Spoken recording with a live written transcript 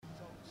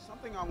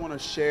Something I want to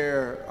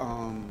share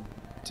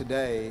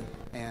today,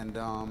 and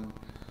going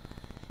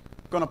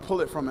to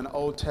pull it from an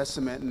Old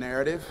Testament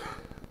narrative.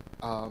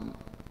 Um,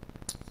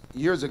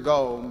 Years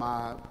ago,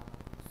 my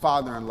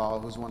father-in-law,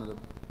 who's one of the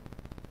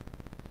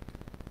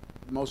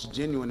most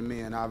genuine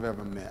men I've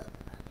ever met,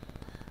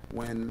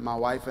 when my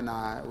wife and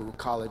I, we were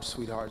college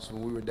sweethearts,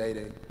 when we were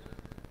dating,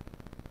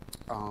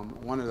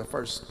 one of the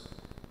first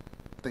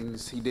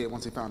things he did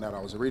once he found out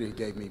I was a reader, he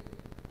gave me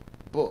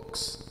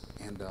books.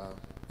 And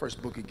first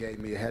book he gave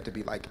me, it had to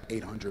be like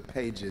 800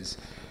 pages.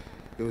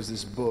 It was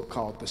this book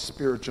called The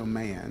Spiritual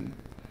Man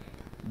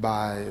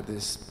by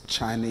this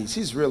Chinese.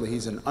 He's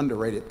an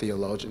underrated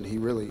theologian. He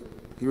really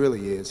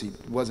is. He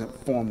wasn't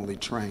formally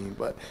trained,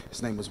 but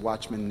his name was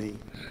Watchman Nee.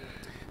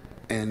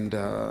 And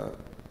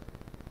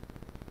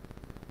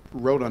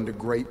wrote under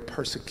great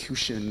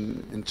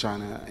persecution in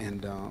China.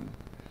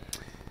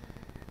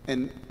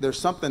 And there's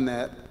something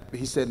that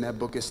he said in that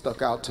book that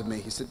stuck out to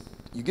me. He said,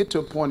 you get to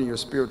a point in your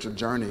spiritual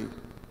journey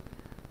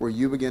where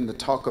you begin to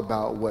talk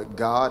about what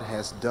God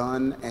has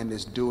done and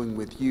is doing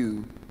with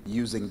you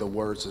using the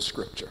words of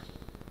Scripture.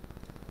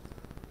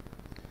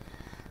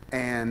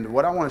 And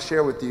what I want to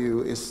share with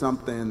you is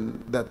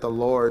something that the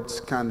Lord's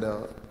kind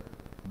of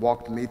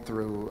walked me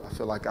through. I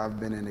feel like I've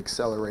been in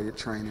accelerated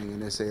training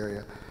in this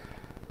area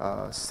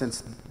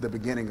since the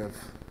beginning of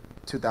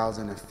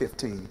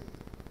 2015.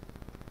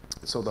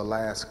 So the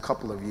last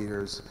couple of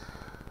years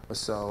or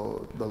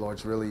so, the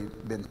Lord's really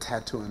been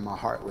tattooing my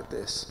heart with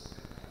this.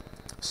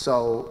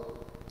 So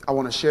I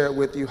want to share it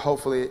with you.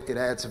 Hopefully it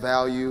adds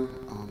value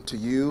to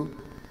you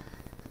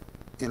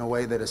in a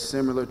way that is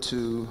similar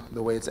to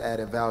the way it's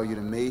added value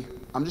to me.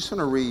 I'm just going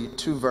to read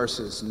two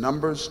verses.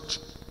 Numbers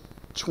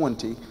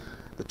 20,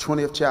 the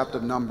 20th chapter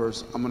of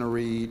Numbers. I'm going to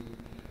read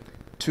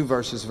two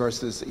verses,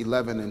 verses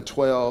 11 and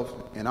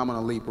 12, and I'm going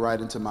to leap right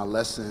into my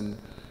lesson,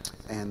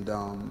 and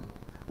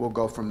we'll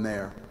go from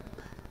there.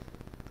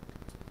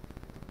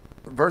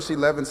 Verse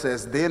 11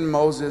 says, Then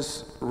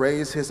Moses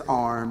raised his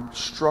arm,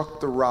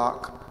 struck the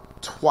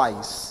rock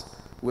twice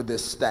with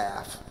his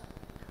staff.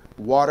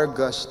 Water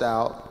gushed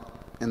out,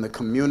 and the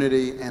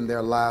community and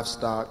their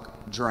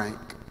livestock drank.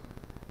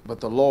 But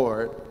the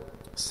Lord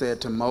said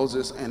to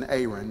Moses and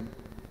Aaron,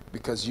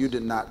 Because you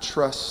did not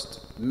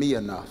trust me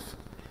enough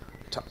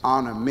to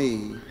honor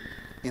me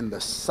in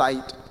the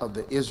sight of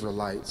the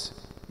Israelites,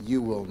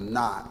 you will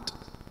not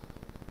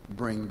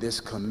bring this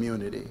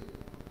community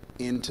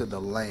into the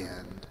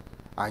land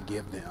I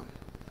give them.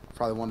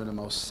 Probably one of the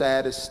most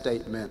saddest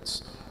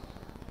statements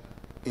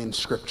in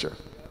Scripture.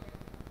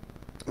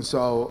 And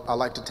so I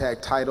like to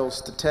tag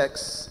titles to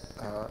texts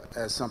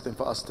as something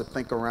for us to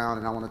think around,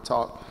 and I want to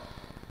talk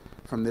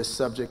from this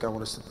subject. I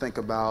want us to think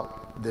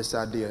about this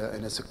idea,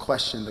 and it's a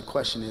question. The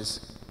question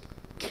is,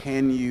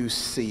 can you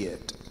see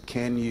it?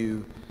 Can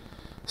you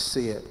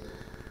see it?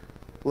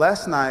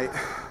 Last night,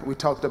 we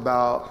talked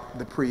about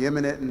the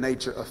preeminent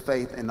nature of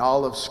faith in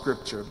all of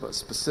Scripture, but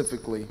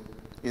specifically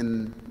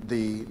in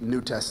the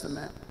New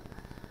Testament.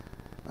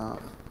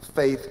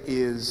 Faith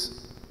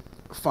is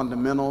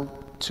fundamental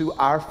to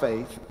our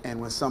faith, and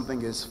when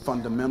something is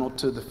fundamental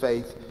to the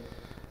faith,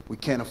 we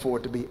can't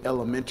afford to be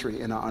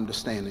elementary in our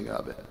understanding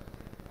of it.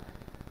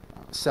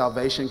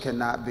 Salvation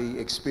cannot be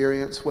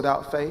experienced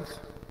without faith.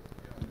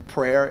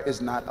 Prayer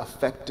is not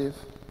effective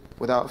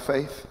without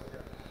faith.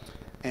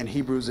 And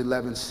Hebrews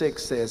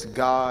 11:6 says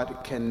God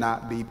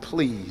cannot be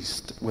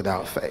pleased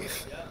without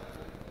faith.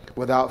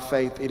 Without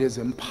faith, it is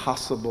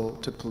impossible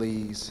to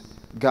please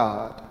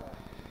God,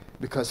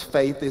 because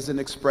faith is an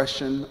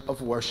expression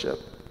of worship.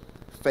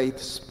 Faith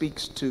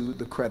speaks to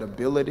the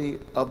credibility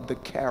of the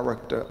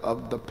character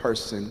of the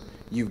person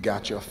you've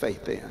got your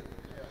faith in.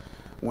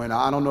 When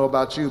I don't know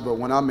about you, but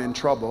when I'm in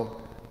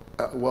trouble,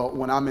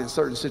 when I'm in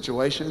certain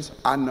situations,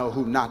 I know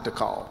who not to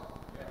call.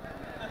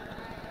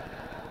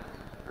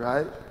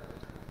 Right?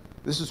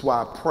 This is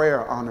why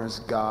prayer honors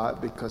God,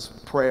 because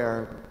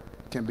prayer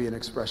can be an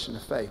expression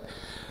of faith.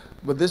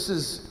 But this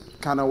is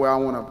kind of where I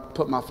want to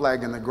put my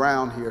flag in the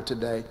ground here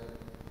today.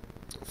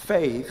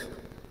 Faith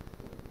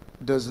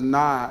does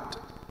not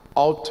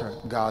alter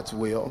God's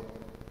will,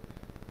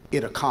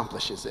 it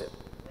accomplishes it.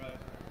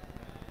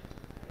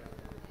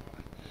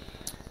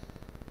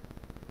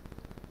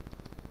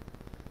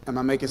 Am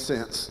I making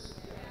sense?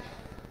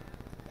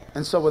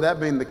 And so with that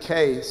being the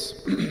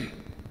case,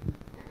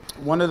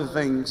 one of the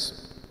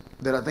things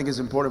that I think is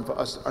important for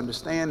us to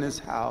understand is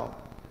how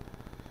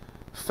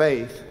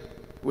faith,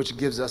 which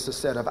gives us a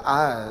set of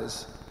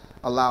eyes,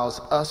 allows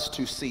us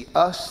to see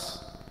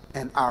us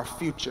and our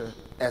future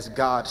as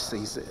God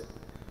sees it.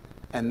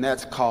 And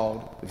that's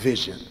called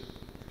vision.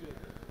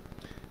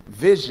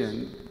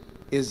 Vision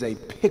is a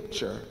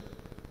picture,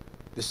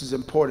 this is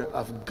important,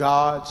 of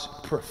God's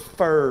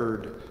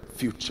preferred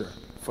future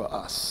for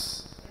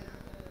us.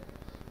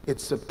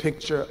 It's a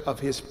picture of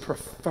his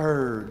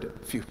preferred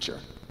future.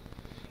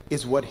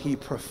 It's what he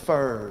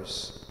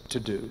prefers to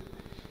do.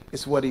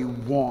 It's what he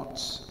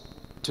wants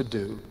to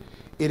do.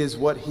 It is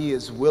what he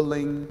is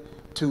willing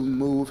to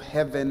move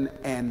heaven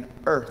and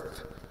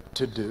earth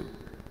to do.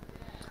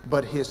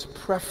 But his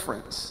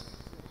preference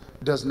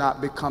does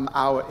not become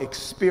our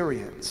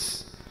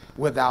experience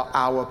without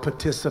our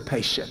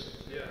participation.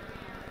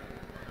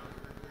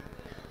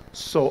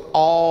 So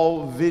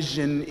all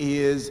vision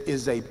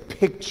is a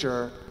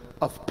picture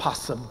of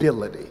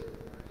possibility.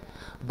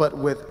 But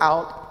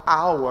without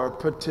our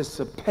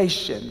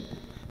participation,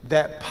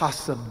 that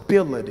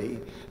possibility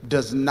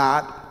does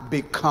not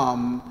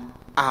become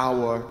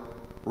our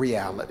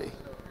reality.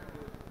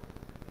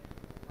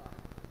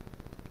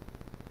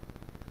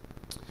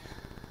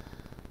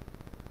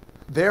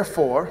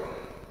 Therefore,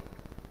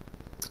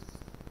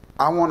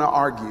 I want to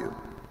argue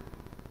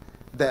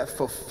that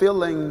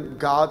fulfilling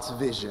God's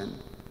vision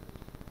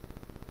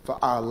for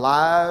our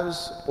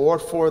lives or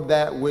for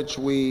that which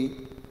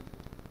we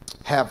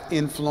have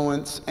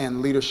influence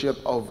and leadership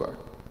over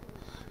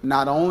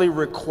not only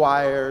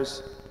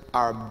requires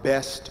our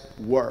best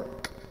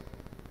work,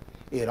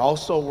 it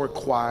also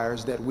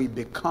requires that we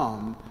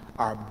become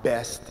our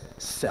best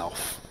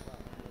self.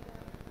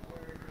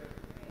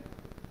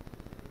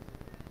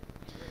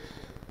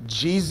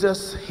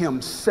 Jesus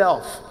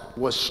himself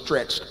was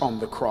stretched on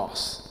the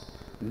cross,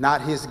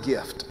 not his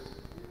gift,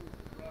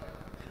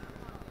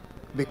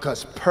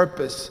 because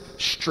purpose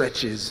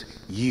stretches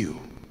you.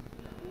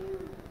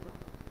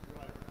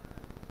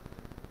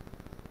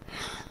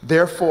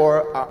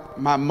 Therefore,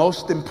 my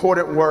most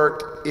important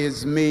work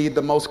is me.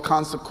 The most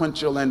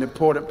consequential and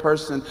important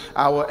person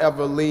I will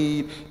ever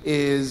lead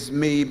is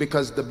me,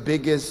 because the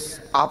biggest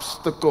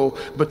obstacle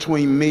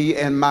between me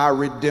and my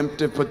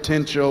redemptive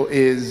potential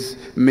is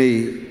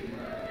me.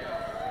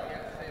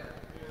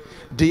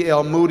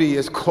 D.L. Moody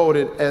is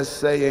quoted as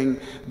saying,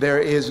 "There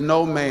is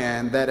no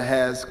man that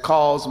has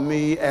caused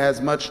me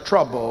as much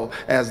trouble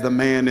as the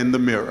man in the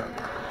mirror."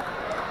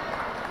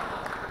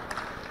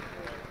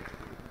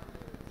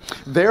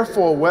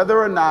 Therefore, whether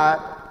or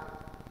not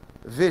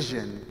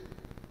vision,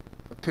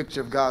 a picture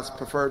of God's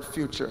preferred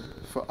future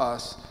for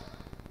us,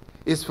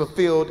 is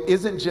fulfilled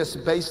isn't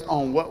just based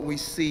on what we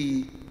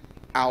see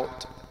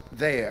out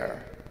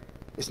there.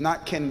 It's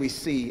not can we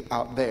see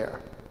out there.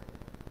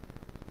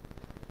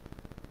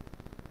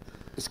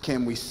 It's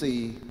can we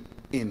see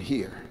in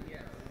here.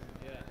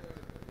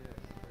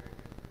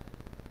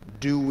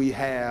 Do we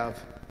have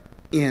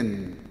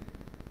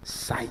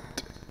insight?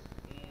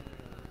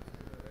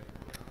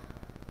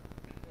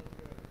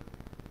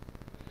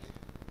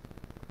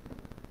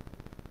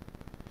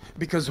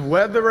 Because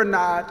whether or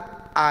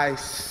not I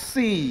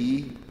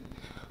see,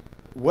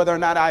 whether or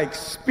not I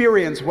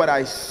experience what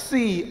I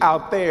see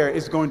out there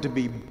is going to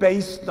be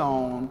based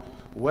on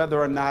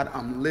whether or not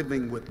I'm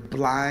living with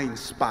blind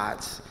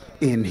spots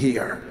in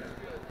here.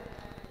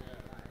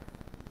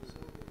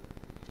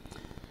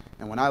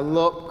 And when I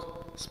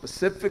look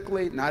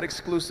specifically, not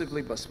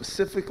exclusively, but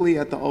specifically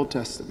at the Old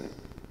Testament,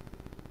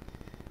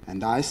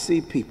 and I see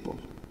people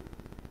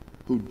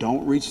who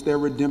don't reach their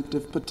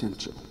redemptive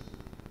potential,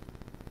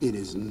 it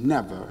is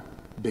never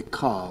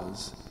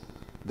because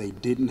they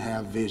didn't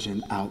have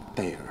vision out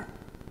there.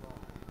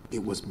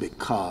 It was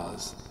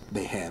because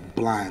they had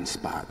blind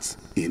spots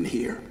in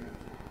here.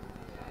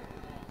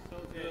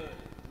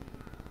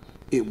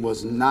 It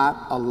was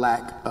not a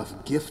lack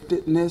of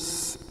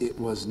giftedness. It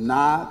was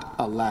not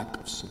a lack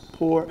of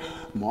support.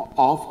 More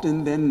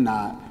often than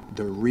not,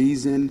 the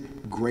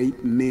reason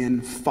great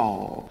men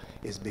fall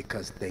is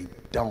because they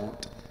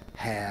don't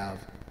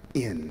have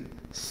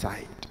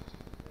insight.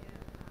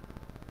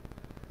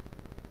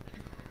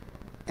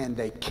 And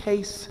a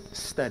case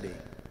study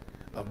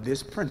of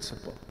this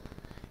principle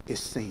is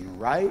seen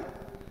right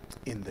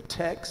in the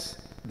text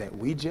that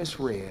we just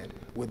read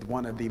with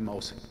one of the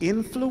most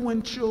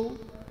influential,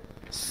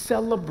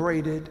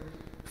 celebrated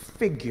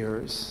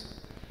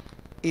figures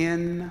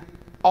in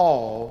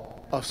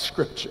all of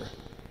Scripture,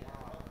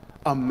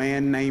 a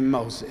man named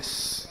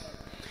Moses.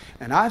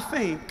 And I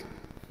think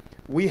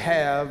we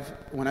have,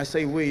 when I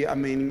say we, I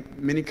mean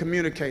many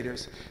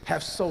communicators,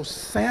 have so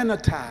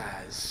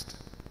sanitized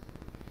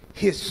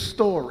his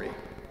story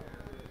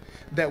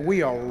that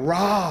we are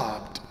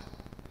robbed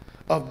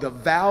of the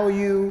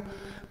value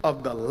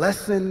of the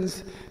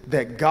lessons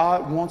that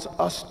God wants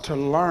us to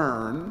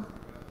learn,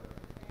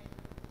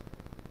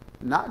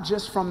 not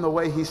just from the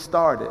way he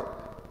started,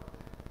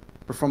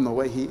 but from the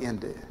way he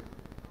ended.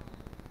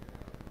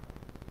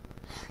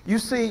 You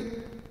see,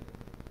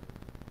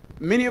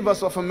 many of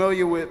us are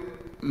familiar with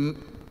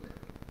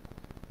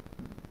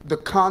the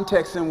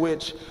context in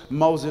which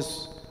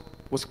Moses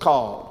was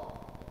called.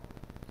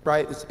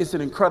 Right? It's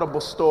an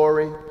incredible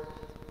story.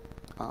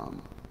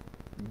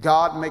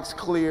 God makes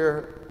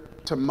clear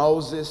to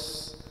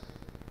Moses,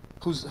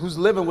 who's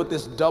living with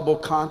this double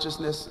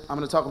consciousness. I'm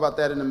going to talk about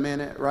that in a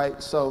minute,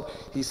 right? So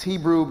he's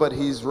Hebrew, but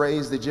he's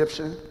raised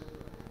Egyptian.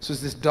 So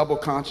it's this double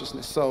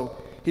consciousness. So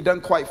he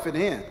doesn't quite fit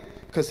in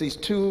because he's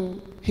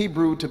too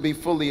Hebrew to be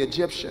fully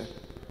Egyptian,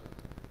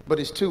 but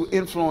he's too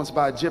influenced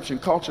by Egyptian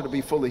culture to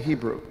be fully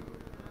Hebrew.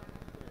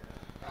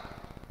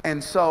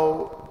 And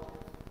so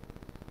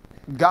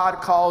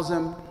God calls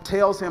him,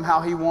 tells him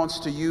how he wants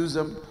to use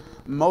him.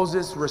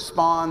 Moses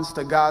responds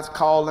to God's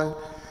calling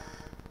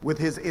with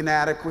his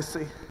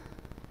inadequacy.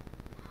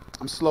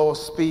 I'm slow of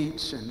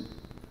speech, and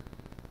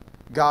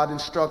God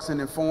instructs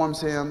and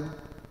informs him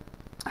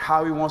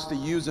how he wants to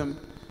use him,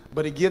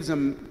 but he gives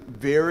him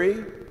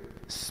very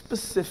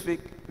specific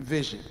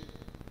vision.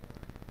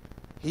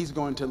 He's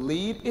going to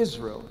lead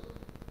Israel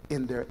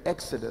in their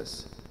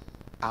exodus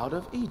out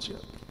of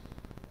Egypt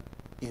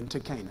into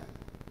Canaan.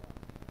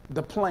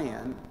 The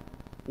plan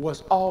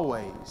was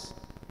always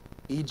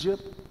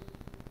Egypt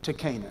to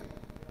Canaan.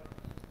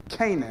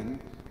 Canaan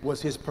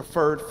was his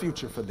preferred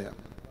future for them.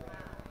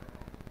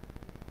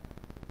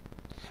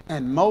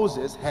 And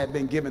Moses had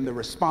been given the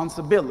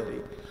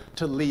responsibility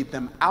to lead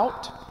them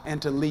out and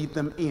to lead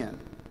them in.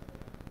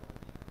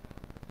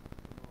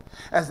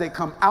 As they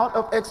come out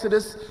of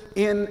Exodus,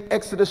 in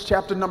Exodus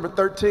chapter number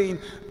 13,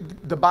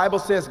 the Bible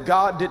says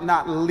God did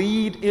not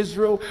lead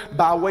Israel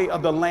by way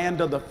of the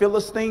land of the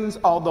Philistines,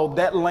 although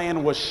that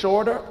land was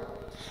shorter,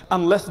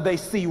 unless they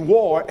see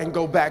war and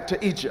go back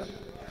to Egypt.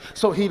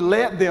 So he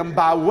led them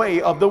by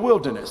way of the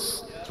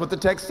wilderness. That's what the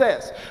text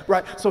says,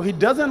 right? So he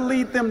doesn't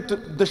lead them to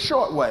the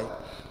short way,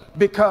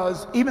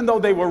 because even though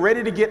they were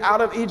ready to get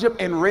out of Egypt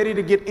and ready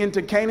to get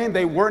into Canaan,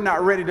 they were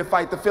not ready to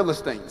fight the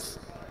Philistines.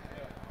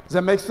 Does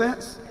that make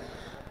sense?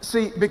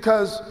 See,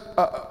 because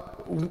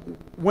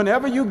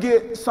whenever you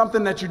get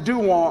something that you do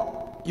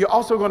want, you're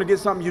also going to get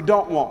something you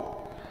don't want.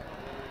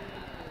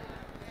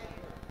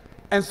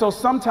 And so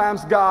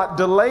sometimes God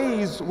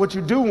delays what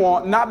you do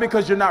want, not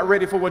because you're not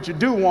ready for what you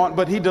do want,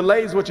 but he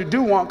delays what you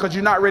do want because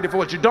you're not ready for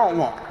what you don't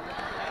want.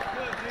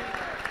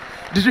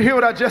 Did you hear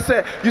what I just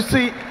said? You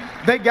see,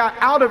 they got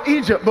out of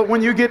Egypt, but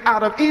when you get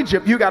out of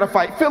Egypt, you got to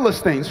fight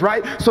Philistines,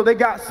 right? So they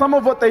got some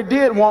of what they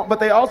did want, but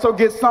they also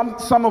get some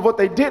of what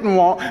they didn't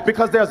want,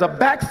 because there's a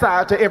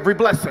backside to every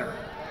blessing.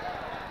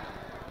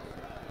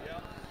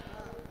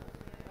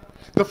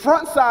 The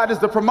front side is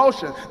the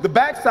promotion. The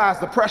backside is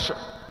the pressure.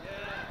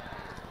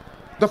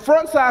 The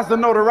front side is the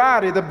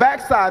notoriety. The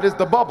backside is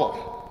the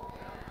bubble.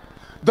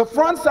 The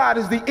front side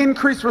is the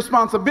increased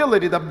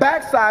responsibility. The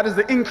backside is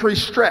the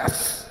increased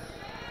stress.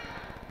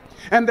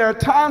 And there are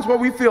times where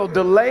we feel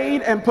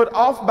delayed and put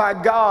off by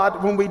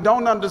God when we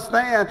don't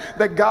understand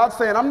that God's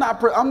saying, I'm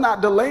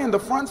not delaying the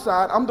front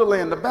side, I'm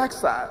delaying the back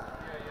side.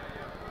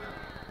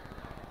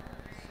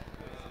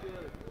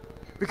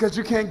 Because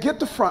you can't get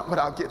the front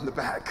without getting the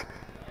back.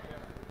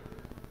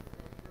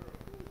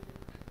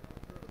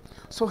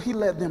 So he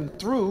led them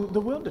through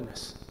the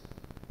wilderness.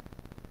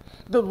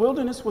 The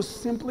wilderness was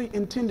simply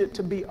intended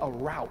to be a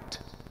route.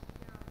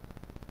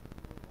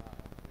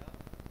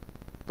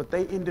 But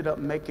they ended up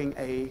making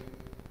a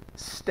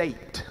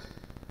state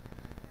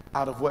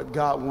out of what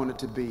God wanted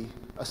to be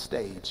a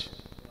stage.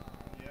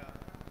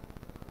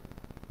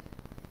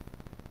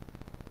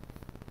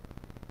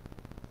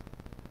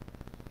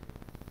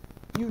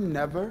 You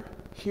never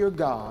hear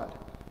God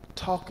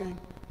talking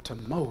to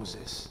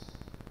Moses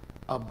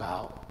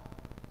about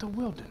the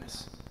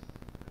wilderness.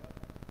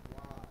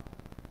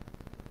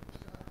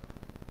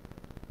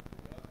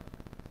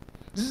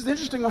 This is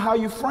interesting on how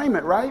you frame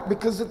it, right?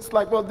 Because it's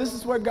like, well, this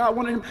is where God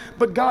wanted him,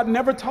 but God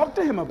never talked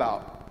to him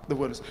about the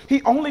wilderness.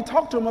 He only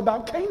talked to him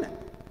about Canaan.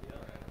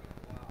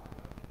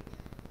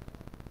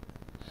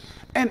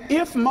 And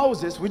if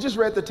Moses, we just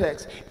read the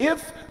text,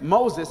 if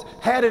Moses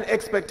had an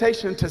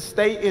expectation to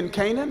stay in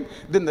Canaan,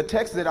 then the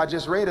text that I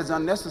just read is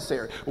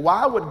unnecessary.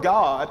 Why would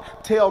God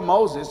tell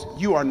Moses,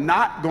 you are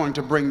not going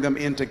to bring them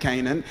into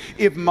Canaan,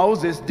 if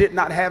Moses did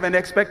not have an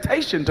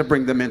expectation to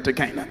bring them into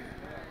Canaan?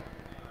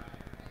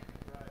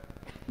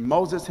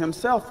 Moses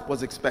himself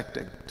was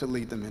expecting to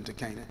lead them into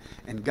Canaan.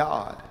 And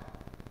God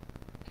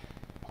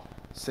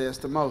says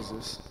to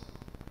Moses,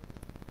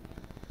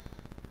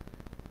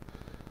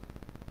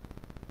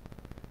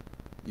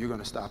 you're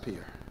going to stop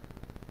here.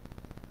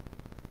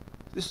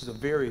 This is a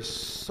very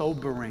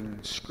sobering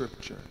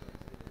scripture,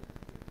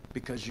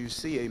 because you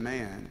see a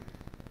man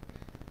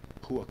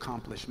who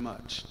accomplished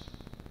much,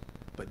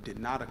 but did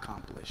not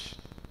accomplish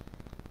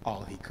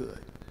all he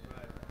could.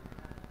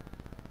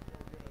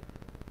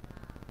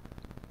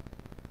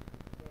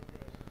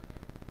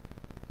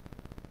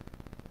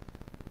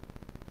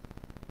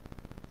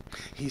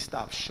 He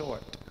stopped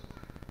short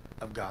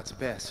of God's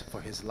best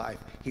for his life.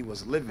 He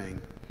was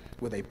living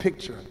with a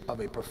picture of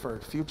a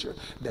preferred future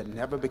that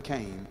never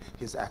became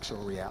his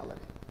actual reality.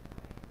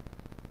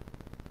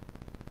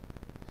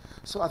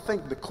 So I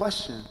think the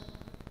question,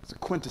 it's a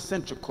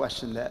quintessential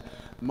question that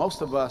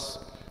most of us,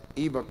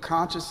 either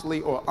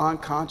consciously or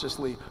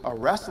unconsciously, are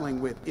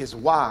wrestling with, is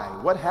why?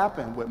 What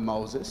happened with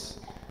Moses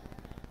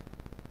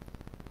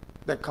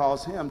that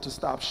caused him to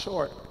stop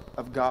short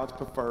of God's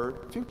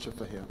preferred future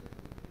for him?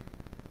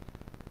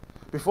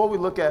 Before we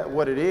look at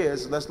what it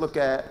is, let's look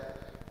at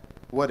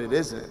what it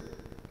isn't.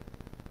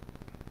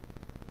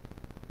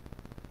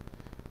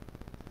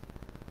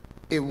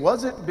 It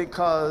wasn't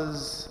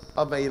because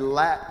of a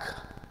lack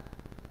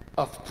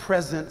of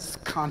presence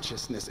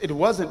consciousness. It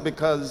wasn't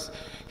because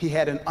he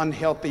had an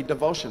unhealthy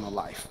devotional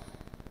life.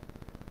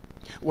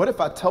 What if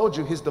I told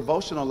you his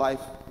devotional life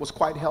was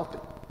quite healthy?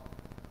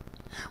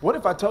 What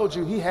if I told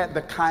you he had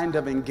the kind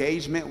of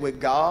engagement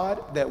with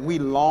God that we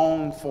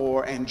long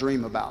for and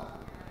dream about?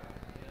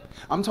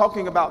 I'm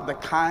talking about the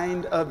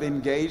kind of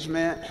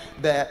engagement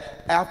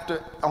that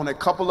on a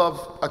couple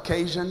of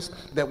occasions,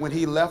 that when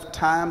he left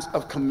times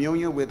of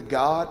communion with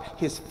God,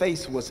 his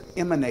face was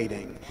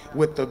emanating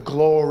with the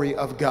glory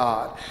of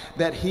God.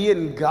 That he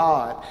and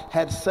God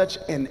had such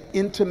an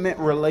intimate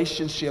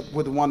relationship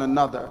with one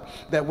another,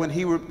 that when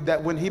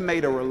he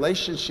made a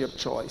relationship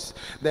choice,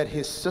 that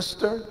his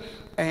sister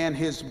and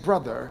his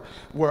brother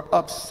were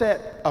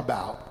upset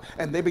about,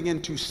 and they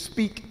begin to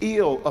speak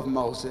ill of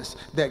Moses,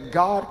 that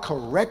God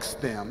corrects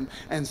them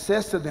and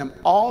says to them,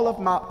 all of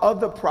my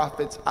other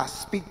prophets I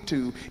speak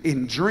to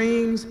in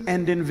dreams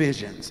and in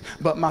visions,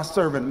 but my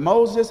servant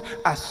Moses,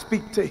 I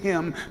speak to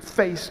him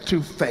face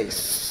to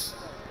face.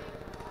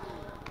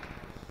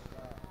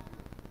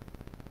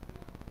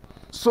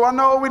 So I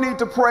know we need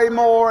to pray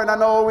more, and I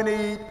know we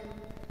need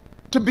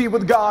to be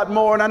with God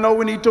more, and I know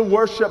we need to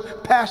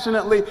worship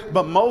passionately,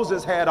 but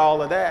Moses had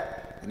all of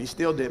that, and he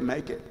still didn't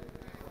make it.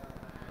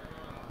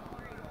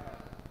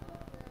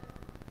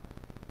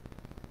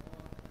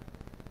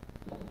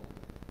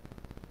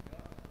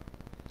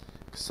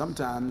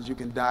 Sometimes you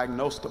can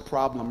diagnose the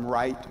problem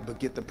right, but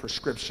get the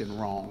prescription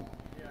wrong.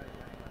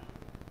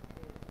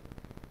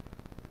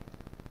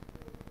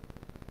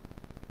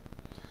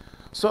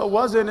 So it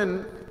wasn't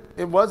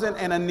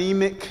an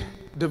anemic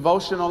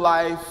devotional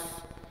life.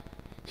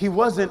 He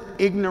wasn't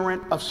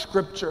ignorant of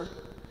Scripture.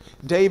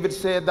 David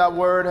said, "Thy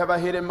word have I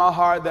hid in my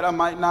heart that I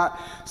might not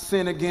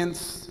sin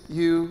against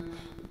you."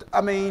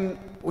 I mean,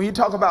 when you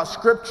talk about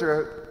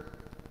Scripture,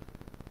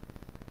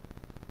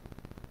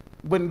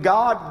 when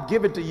God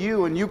give it to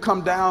you and you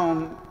come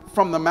down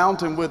from the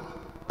mountain with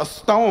a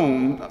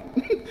stone,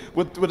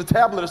 with a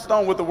tablet of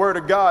stone with the word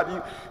of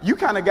God, you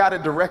kind of got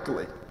it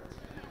directly.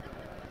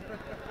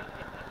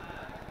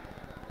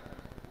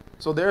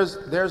 So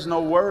there's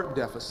no word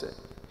deficit.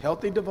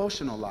 Healthy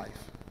devotional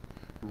life,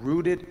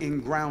 rooted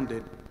and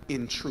grounded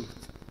in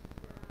truth.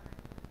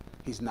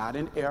 He's not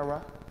in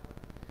error.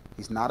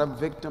 He's not a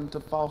victim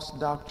to false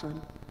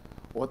doctrine.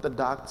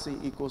 Orthodoxy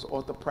equals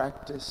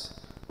orthopractice.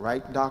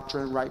 Right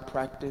doctrine, right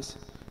practice.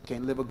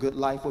 Can't live a good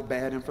life with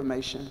bad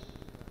information.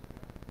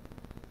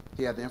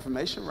 He had the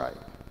information right.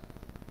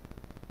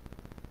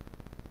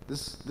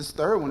 This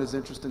third one is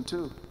interesting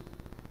too.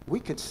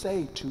 We could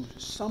say to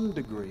some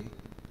degree,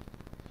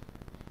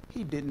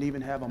 he didn't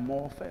even have a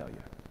moral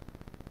failure.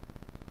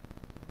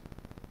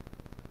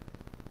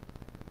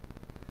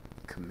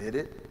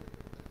 Committed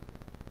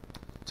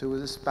to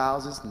his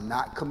spouses,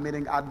 not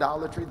committing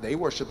idolatry. They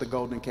worshiped the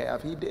golden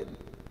calf. He didn't.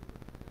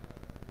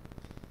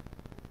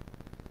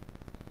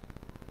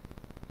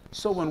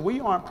 So when we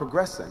aren't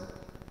progressing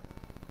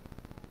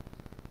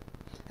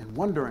and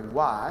wondering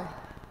why,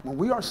 when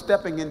we aren't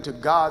stepping into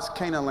God's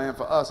Canaan land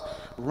for us,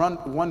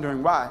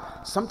 wondering why,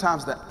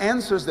 sometimes the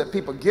answers that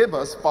people give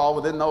us fall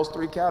within those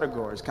three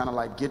categories. Kind of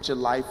like get your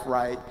life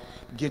right,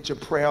 get your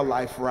prayer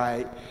life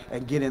right,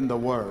 and get in the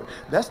Word.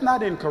 That's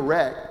not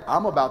incorrect.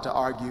 I'm about to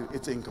argue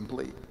it's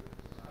incomplete.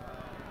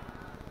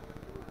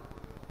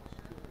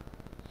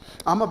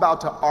 I'm about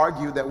to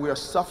argue that we are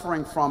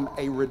suffering from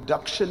a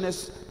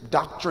reductionist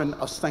doctrine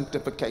of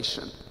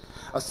sanctification.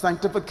 A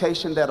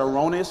sanctification that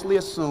erroneously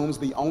assumes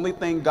the only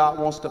thing God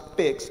wants to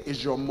fix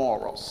is your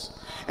morals.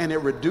 And it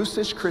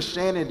reduces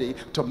Christianity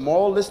to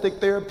moralistic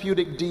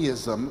therapeutic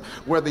deism,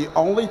 where the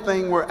only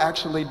thing we're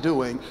actually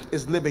doing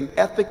is living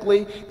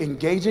ethically,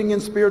 engaging in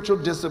spiritual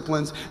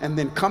disciplines, and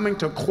then coming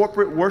to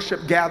corporate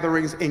worship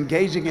gatherings,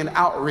 engaging in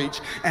outreach,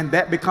 and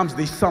that becomes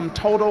the sum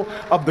total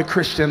of the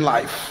Christian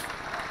life.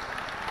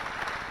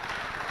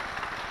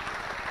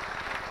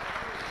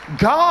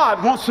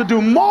 God wants to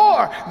do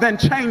more than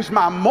change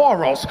my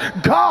morals.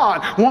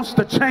 God wants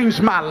to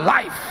change my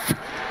life.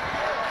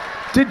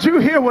 Did you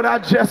hear what I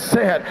just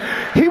said?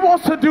 He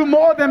wants to do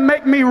more than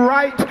make me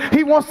right.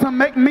 He wants to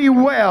make me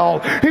well.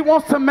 He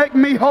wants to make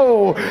me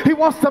whole. He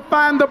wants to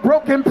find the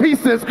broken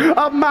pieces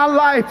of my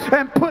life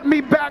and put me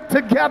back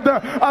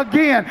together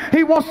again.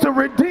 He wants to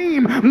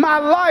redeem my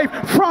life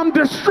from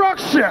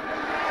destruction.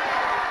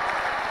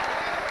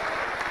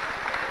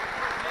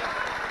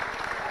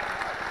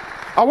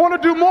 I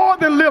want to do more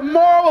than live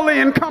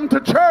morally and come to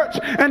church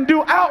and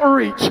do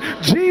outreach.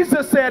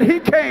 Jesus said he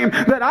came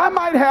that I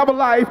might have a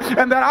life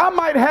and that I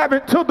might have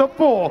it to the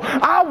full.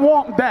 I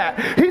want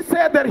that. He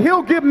said that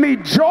he'll give me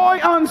joy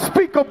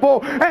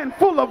unspeakable and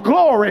full of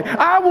glory.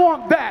 I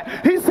want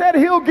that. He said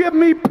he'll give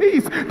me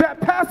peace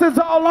that passes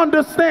all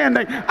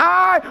understanding.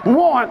 I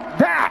want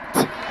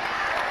that.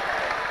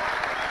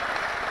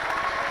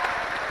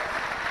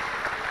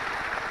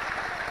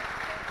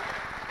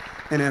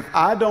 And if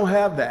I don't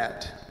have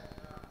that,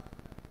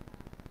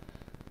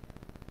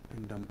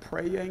 and I'm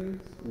praying,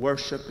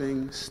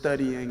 worshiping,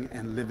 studying,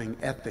 and living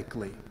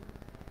ethically,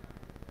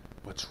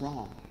 what's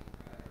wrong?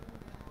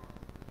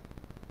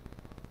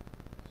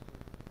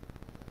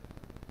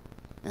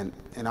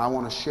 And I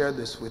want to share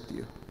this with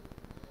you.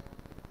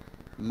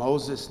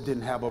 Moses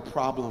didn't have a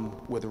problem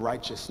with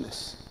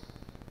righteousness.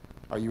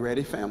 Are you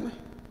ready, family?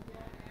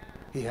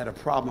 He had a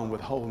problem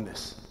with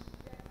wholeness.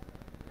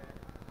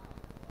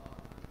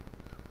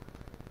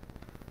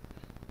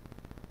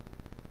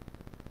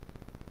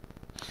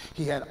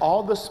 He had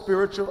all the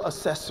spiritual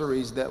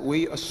accessories that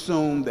we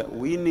assume that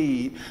we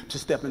need to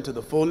step into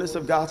the fullness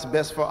of God's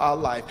best for our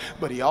life,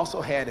 but he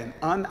also had an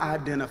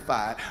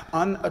unidentified,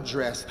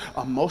 unaddressed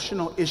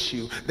emotional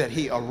issue that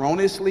he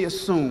erroneously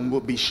assumed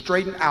would be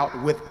straightened out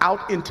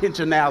without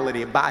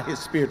intentionality by his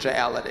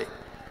spirituality.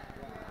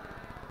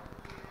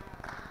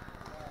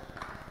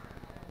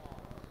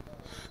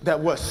 That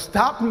what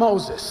stopped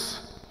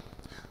Moses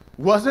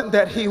wasn't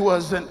that he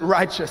wasn't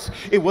righteous,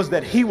 it was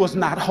that he was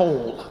not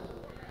whole.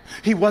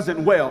 He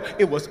wasn't well.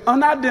 It was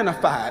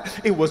unidentified.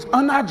 It was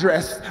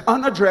unaddressed,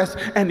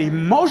 an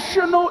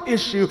emotional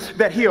issue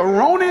that he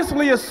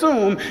erroneously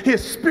assumed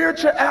his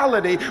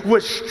spirituality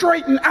would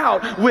straighten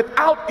out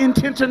without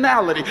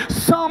intentionality.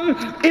 Some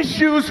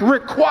issues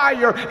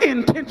require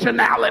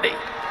intentionality.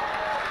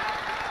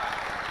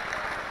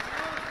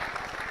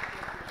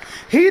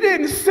 He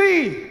didn't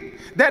see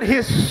that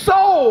his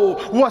soul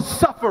was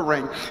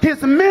suffering,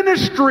 his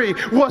ministry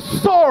was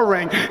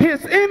soaring,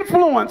 his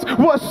influence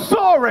was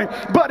soaring,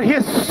 but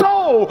his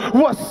soul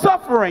was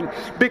suffering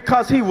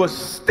because he was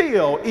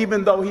still,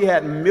 even though he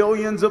had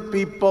millions of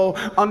people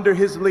under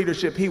his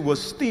leadership, he was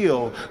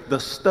still the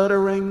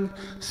stuttering,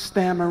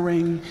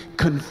 stammering,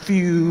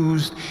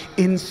 confused,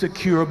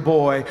 insecure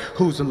boy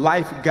whose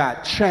life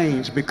got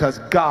changed because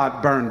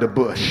God burned the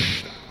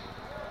bush.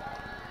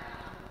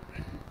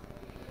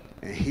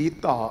 And he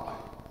thought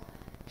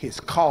his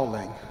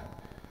calling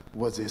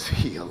was his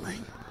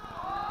healing.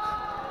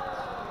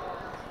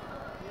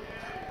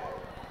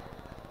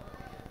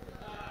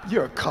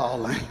 Your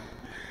calling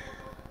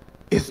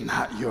is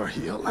not your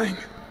healing.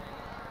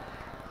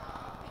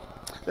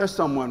 There's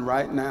someone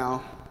right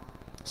now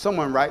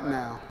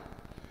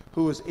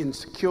who is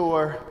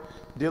insecure,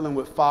 dealing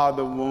with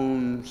father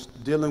wounds,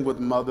 dealing with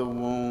mother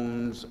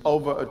wounds,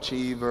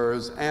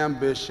 overachievers,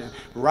 ambition.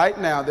 Right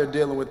now they're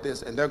dealing with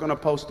this, and they're going to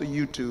post a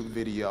YouTube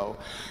video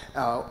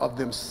of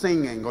them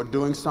singing or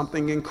doing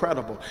something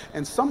incredible,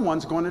 and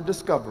someone's going to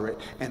discover it,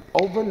 and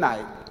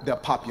overnight their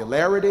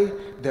popularity,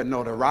 their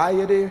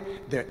notoriety,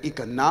 their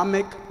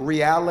economic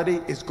reality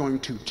is going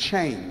to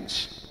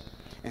change.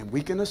 And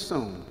we can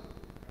assume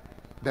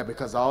that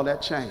because all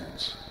that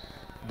changed,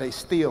 they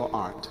still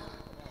aren't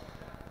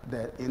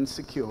that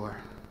insecure,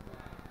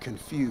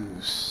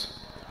 confused,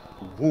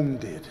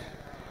 wounded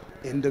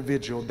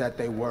individual that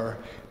they were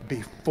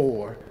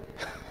before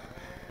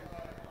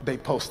they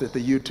posted the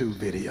YouTube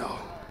video.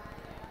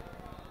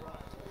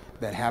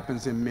 That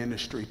happens in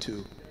ministry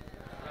too.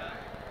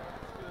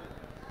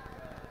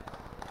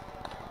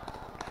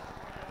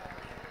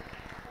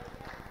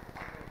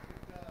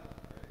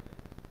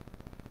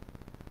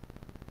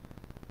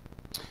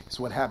 It's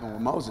what happened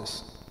with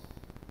Moses.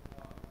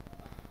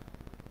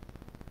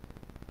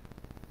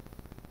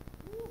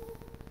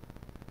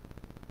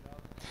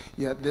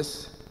 Yet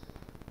this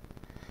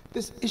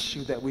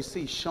issue that we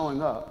see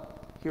showing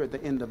up here at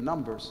the end of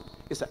Numbers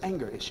is an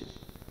anger issue.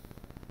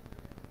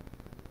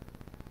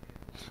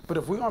 But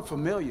if we aren't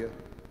familiar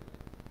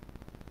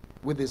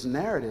with this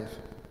narrative,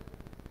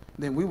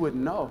 then we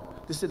wouldn't know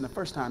this isn't the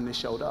first time this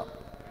showed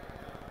up.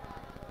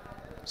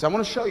 So I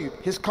want to show you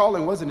his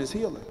calling wasn't his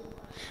healing.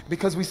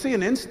 Because we see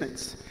an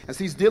instance as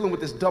he's dealing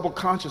with this double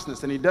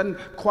consciousness and he doesn't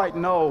quite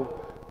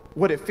know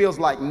what it feels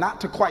like not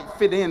to quite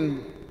fit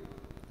in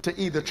to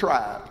either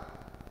tribe.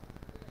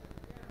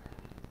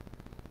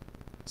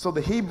 So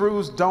the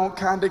Hebrews don't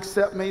kind of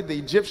accept me, the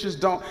Egyptians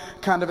don't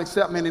kind of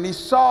accept me, and he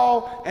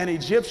saw an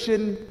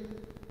Egyptian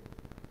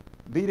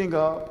beating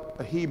up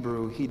a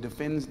Hebrew. He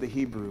defends the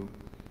Hebrew,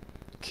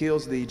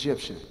 kills the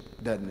Egyptian,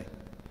 doesn't he?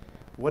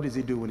 What does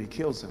he do when he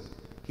kills him?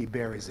 He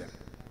buries him.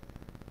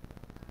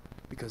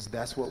 Because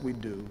that's what we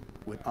do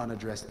with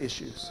unaddressed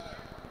issues.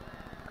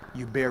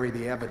 You bury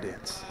the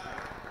evidence.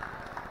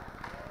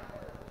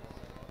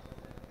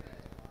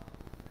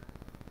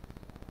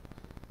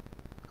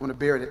 I'm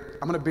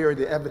going to bury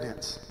the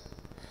evidence.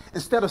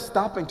 Instead of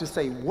stopping to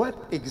say, what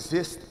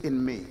exists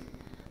in me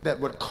that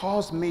would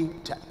cause me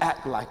to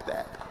act like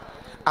that?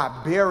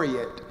 I bury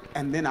it,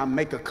 and then I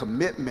make a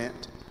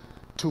commitment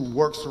to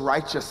works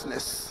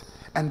righteousness,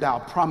 and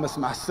I'll promise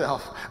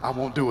myself I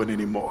won't do it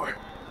anymore.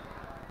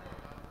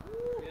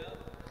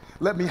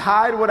 Let me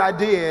hide what I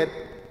did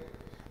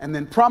and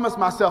then promise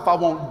myself I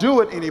won't do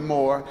it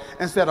anymore,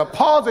 instead of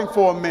pausing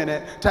for a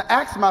minute to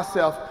ask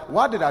myself,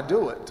 why did I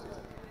do it?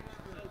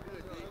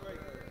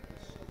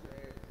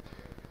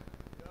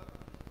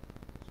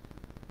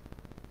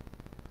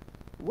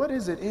 What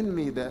is it in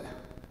me that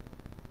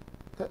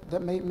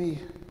made me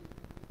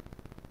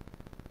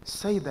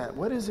say that?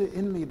 What is it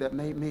in me that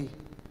made me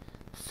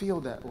feel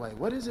that way?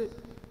 What is it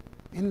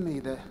in me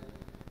that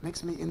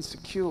makes me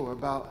insecure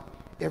about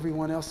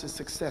everyone else's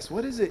success?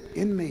 What is it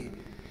in me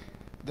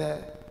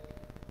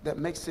that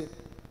makes it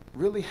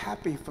really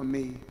happy for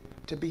me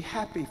to be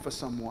happy for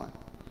someone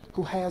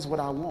who has what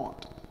I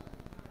want?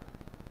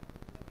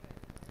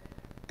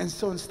 And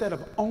so instead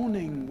of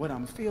owning what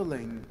I'm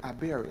feeling, I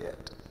bury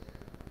it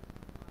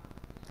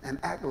and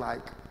act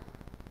like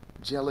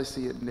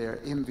jealousy in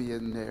there, envy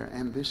in there,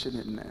 ambition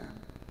in there.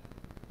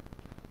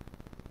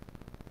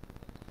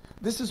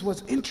 This is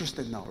what's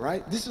interesting though,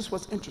 right? This is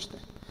what's interesting.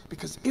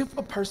 Because if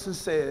a person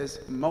says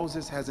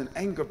Moses has an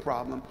anger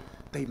problem,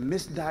 they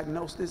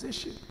misdiagnosed this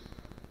issue.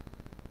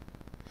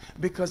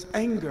 Because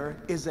anger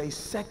is a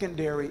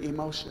secondary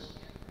emotion.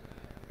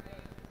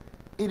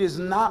 It is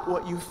not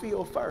what you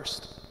feel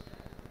first.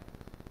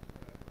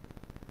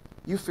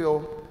 You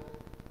feel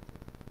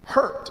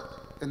hurt,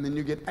 and then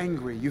you get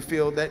angry. You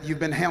feel that you've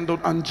been handled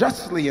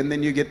unjustly, and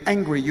then you get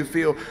angry. You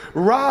feel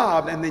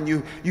robbed, and then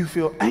you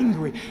feel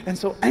angry. And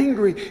so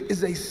angry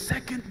is a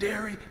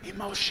secondary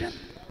emotion.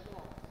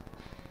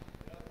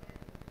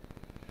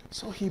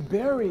 So he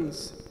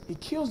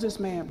kills this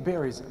man,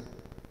 buries him.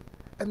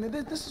 And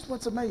then this is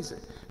what's amazing.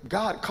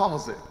 God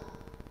calls it.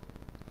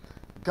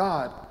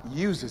 God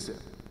uses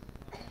it.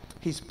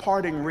 He's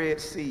parting Red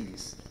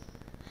Seas.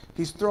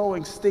 He's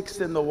throwing sticks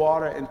in the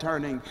water and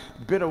turning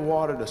bitter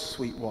water to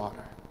sweet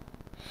water.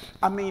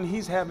 I mean,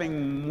 he's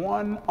having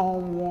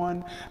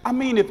one-on-one. I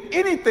mean, if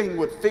anything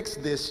would fix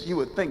this, you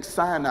would think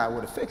Sinai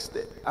would have fixed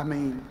it. I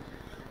mean,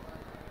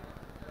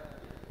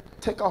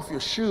 take off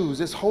your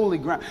shoes. It's holy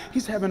ground.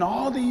 He's having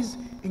all these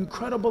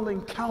incredible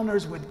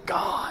encounters with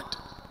God.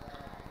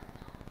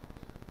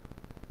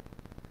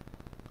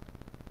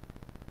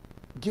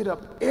 Get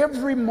up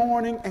every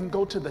morning and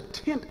go to the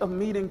tent of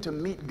meeting to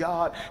meet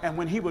God. And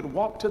when he would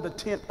walk to the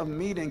tent of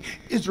meeting,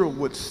 Israel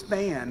would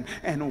stand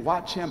and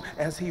watch him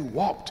as he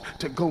walked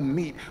to go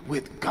meet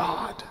with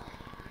God.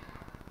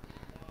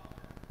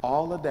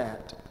 All of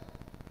that.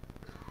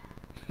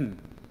 And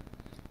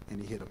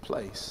he hit a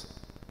place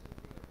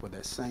where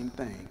that same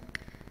thing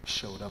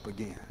showed up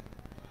again.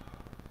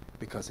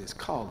 Because his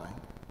calling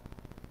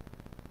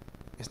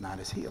is not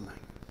his healing.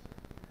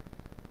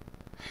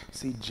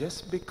 See,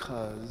 just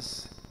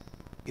because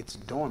it's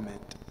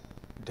dormant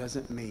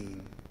doesn't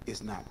mean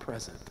it's not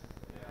present.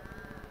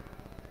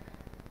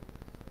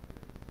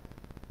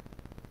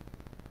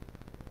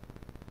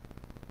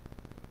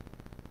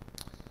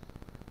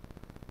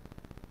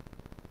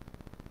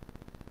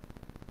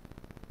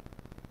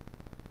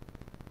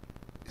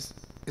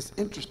 It's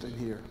interesting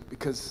here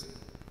because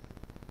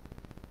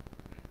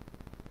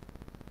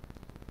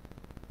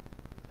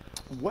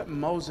what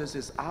Moses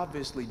is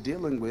obviously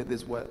dealing with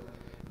is what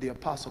the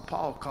Apostle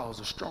Paul calls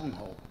a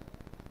stronghold.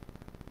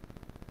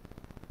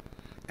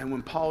 And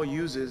when Paul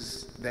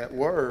uses that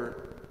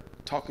word,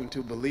 talking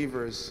to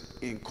believers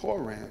in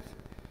Corinth,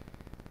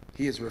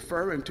 he is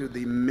referring to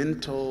the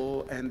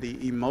mental and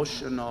the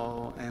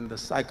emotional and the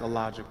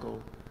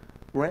psychological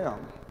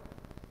realm.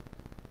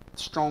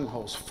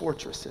 Strongholds,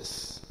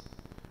 fortresses.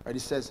 Right? He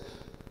says,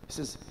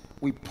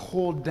 we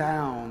pull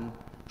down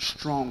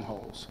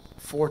strongholds,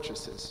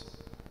 fortresses.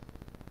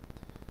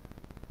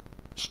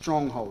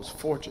 Strongholds,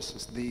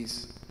 fortresses,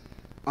 these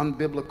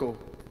unbiblical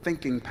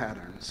thinking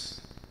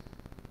patterns,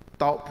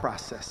 thought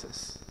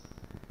processes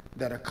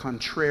that are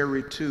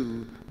contrary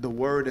to the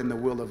word and the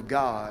will of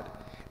God,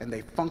 and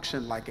they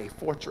function like a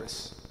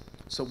fortress.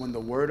 So when the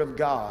word of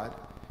God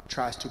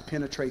tries to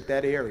penetrate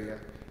that area,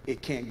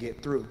 it can't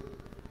get through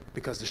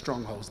because the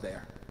stronghold's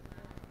there.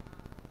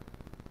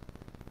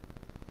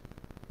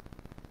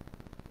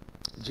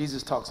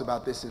 Jesus talks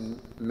about this in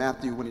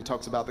Matthew when he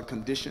talks about the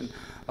condition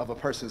of a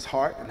person's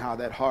heart and how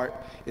that heart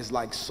is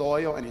like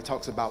soil, and he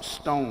talks about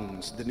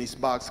stones. Denise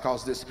Boggs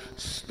calls this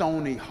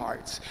stony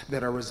hearts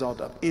that are a result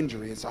of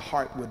injury. It's a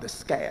heart with a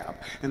scab,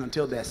 and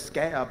until that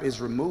scab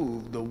is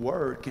removed, the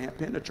word can't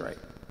penetrate.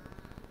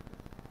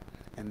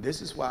 And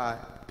this is why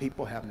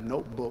people have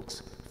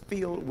notebooks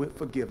filled with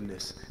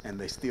forgiveness and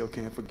they still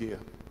can't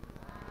forgive,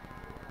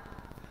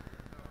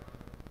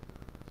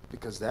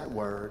 because that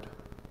word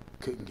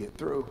couldn't get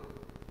through,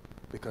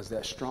 because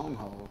that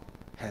stronghold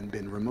hadn't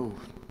been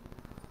removed.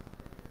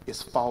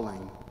 It's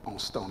falling on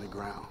stony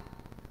ground.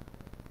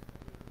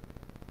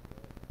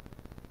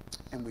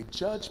 And we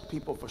judge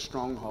people for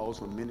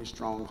strongholds when many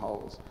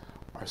strongholds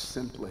are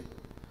simply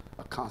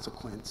a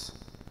consequence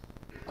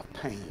of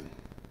pain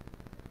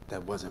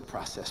that wasn't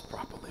processed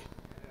properly.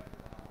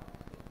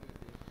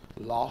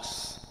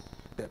 Loss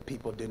that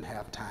people didn't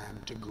have time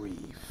to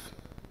grieve.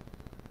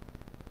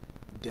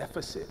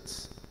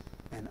 Deficits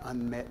and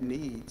unmet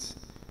needs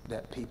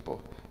that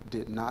people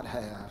did not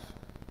have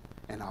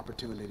an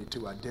opportunity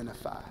to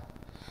identify.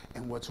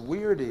 And what's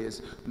weird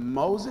is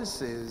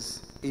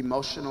Moses's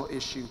emotional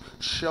issue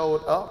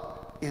showed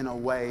up in a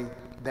way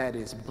that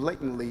is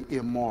blatantly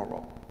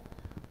immoral.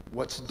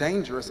 What's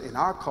dangerous in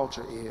our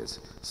culture is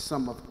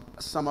some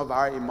of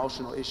our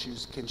emotional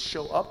issues can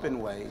show up in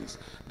ways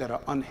that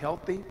are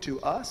unhealthy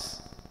to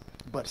us,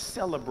 but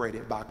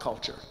celebrated by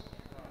culture.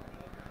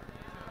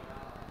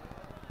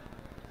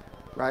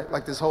 Right?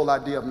 Like this whole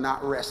idea of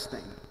not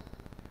resting.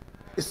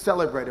 It's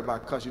celebrated by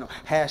culture,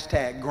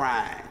 hashtag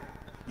grind.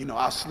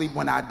 I'll sleep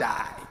when I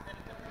die.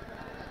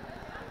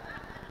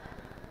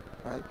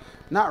 Right?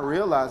 Not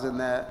realizing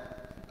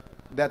that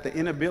the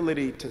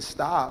inability to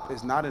stop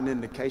is not an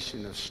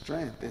indication of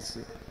strength.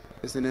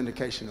 It's an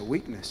indication of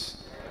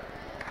weakness.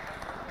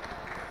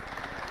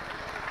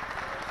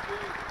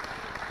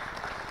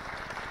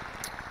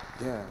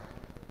 Yeah.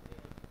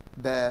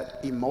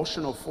 that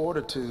emotional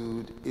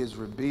fortitude is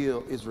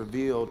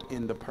revealed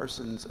in the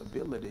person's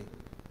ability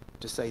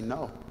to say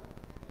no.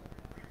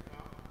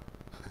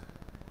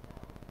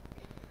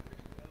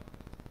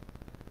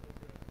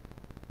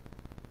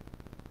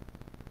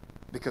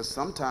 Because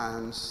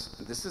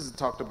sometimes, this isn't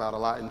talked about a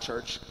lot in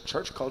church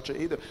culture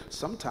either,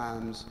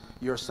 sometimes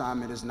your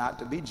assignment is not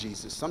to be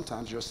Jesus.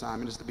 Sometimes your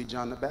assignment is to be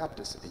John the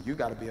Baptist. And you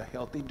got to be a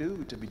healthy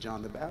dude to be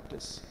John the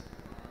Baptist.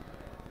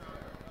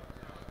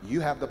 You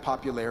have the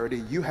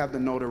popularity, you have the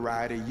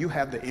notoriety, you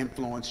have the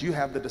influence, you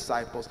have the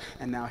disciples,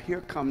 and now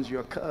here comes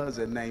your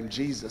cousin named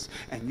Jesus,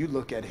 and you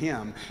look at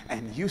him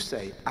and you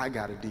say, I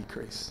got to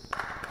decrease.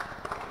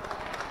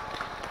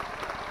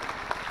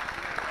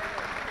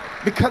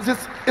 Because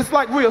it's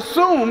like we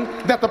assume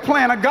that the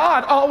plan of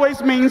God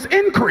always means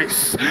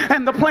increase,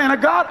 and the plan of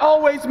God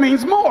always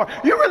means more.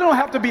 You really don't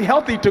have to be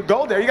healthy to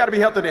go there. You got to be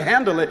healthy to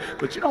handle it.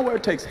 But you know where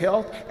it takes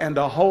health and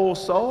the whole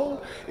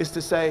soul is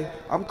to say,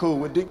 I'm cool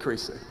with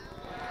decreasing.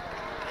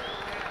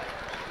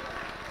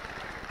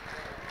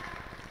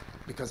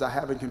 Because I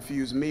haven't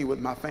confused me with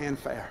my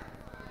fanfare.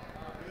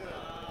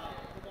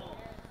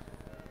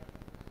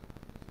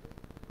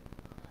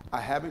 I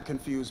haven't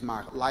confused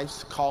my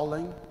life's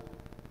calling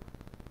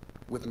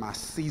with my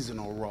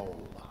seasonal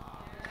role.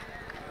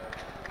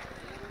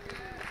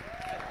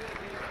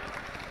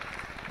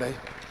 They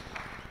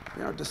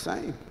aren't the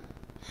same.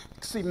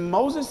 See,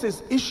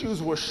 Moses'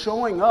 issues were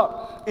showing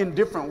up in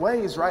different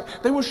ways, right?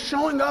 They were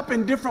showing up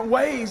in different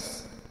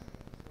ways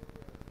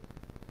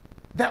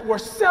that were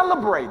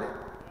celebrated.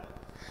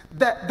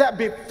 That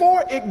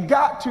before it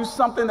got to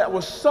something that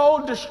was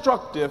so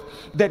destructive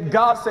that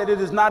God said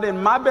it is not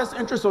in my best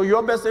interest or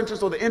your best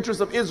interest or the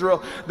interest of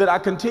Israel that I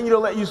continue to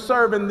let you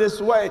serve in this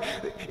way.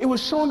 It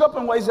was showing up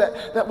in ways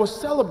that were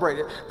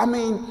celebrated. I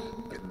mean,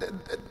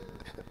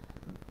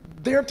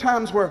 there are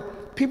times where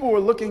people were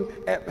looking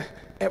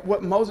at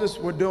what Moses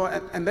were doing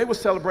and they were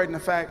celebrating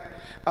the fact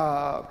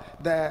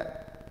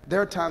that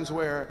there are times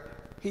where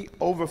he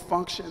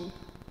overfunctioned.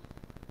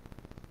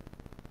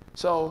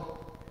 So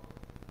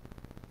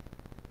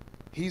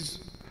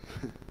he's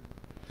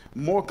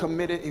more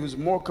committed. He was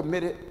more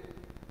committed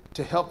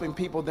to helping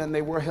people than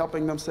they were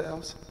helping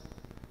themselves.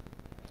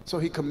 So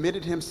he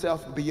committed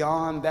himself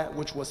beyond that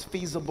which was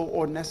feasible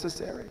or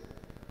necessary.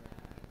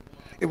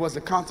 It was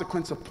a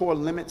consequence of poor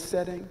limit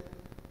setting.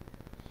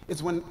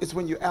 It's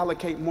when you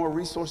allocate more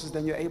resources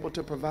than you're able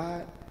to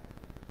provide.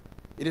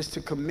 It is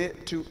to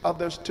commit to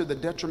others to the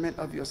detriment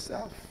of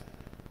yourself.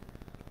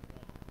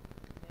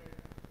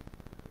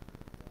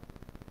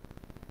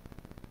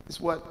 It's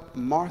what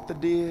Martha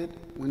did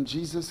when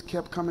Jesus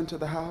kept coming to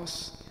the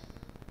house.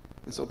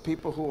 And so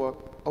people who are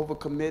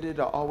overcommitted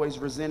are always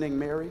resenting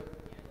Mary.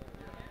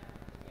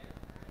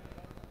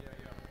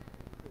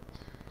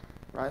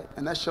 Right?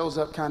 And that shows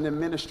up kind of in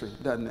ministry,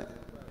 doesn't it?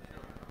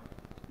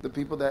 The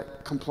people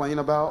that complain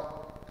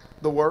about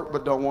the work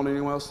but don't want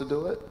anyone else to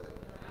do it.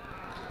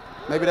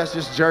 Maybe that's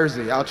just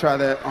Jersey. I'll try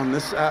that on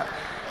this side.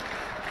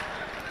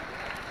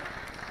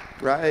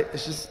 Right?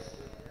 It's just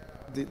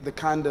the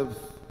kind of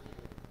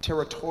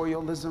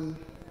territorialism,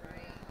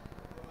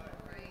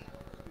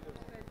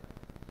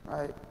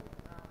 right?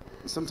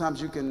 Sometimes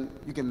you can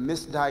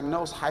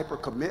misdiagnose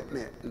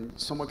hypercommitment, and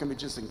someone can be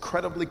just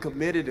incredibly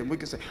committed, and we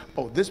can say,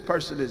 oh, this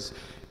person is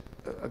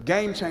a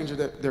game changer,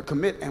 they're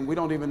committed, and we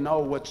don't even know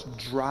what's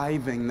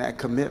driving that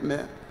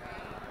commitment.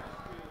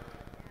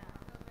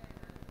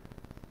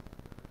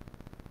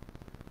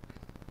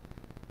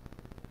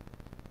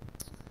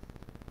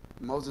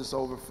 Moses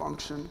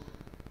overfunctioned.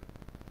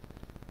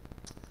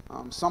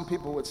 Some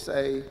people would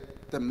say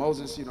that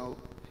Moses,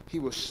 he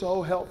was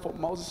so helpful.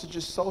 Moses is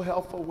just so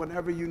helpful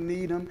whenever you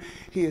need him.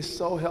 He is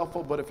so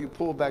helpful, but if you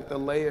pull back the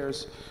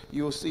layers,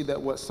 you'll see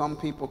that what some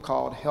people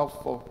called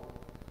helpful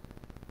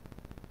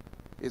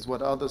is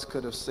what others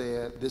could have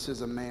said, this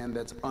is a man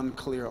that's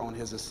unclear on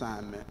his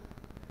assignment.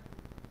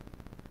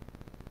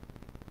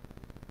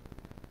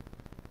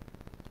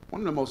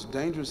 One of the most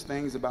dangerous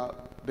things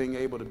about being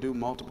able to do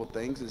multiple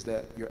things is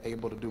that you're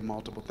able to do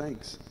multiple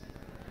things.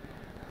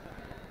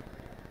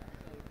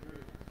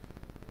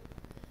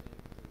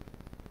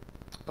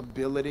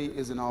 Ability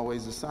isn't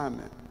always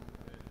assignment.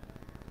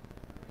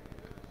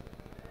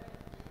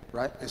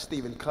 Right? And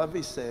Stephen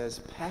Covey says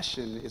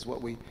passion is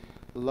what we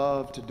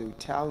love to do.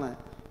 Talent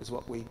is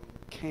what we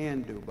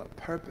can do. But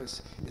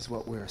purpose is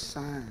what we're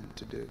assigned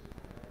to do.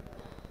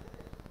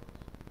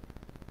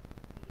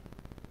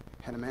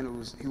 Had a man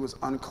who was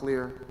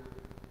unclear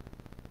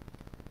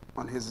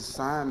on his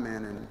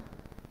assignment, and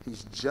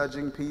he's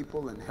judging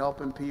people and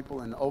helping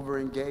people and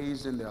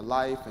overengaged in their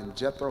life, and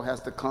Jethro has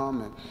to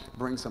come and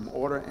bring some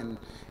order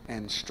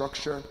and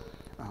structure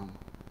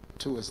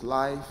to his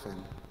life.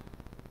 And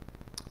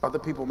other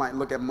people might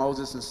look at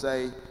Moses and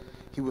say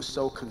he was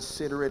so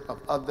considerate of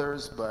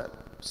others, but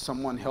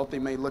someone healthy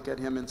may look at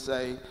him and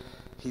say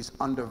he's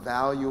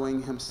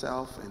undervaluing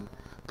himself and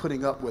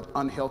putting up with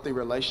unhealthy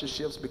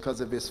relationships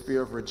because of his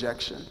fear of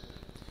rejection.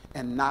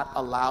 and not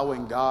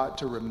allowing God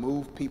to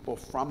remove people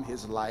from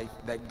his life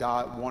that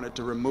God wanted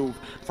to remove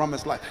from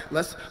his life.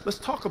 Let's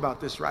talk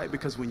about this, right?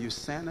 Because when you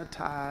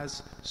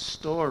sanitize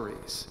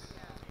stories,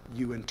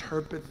 you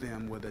interpret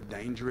them with a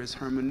dangerous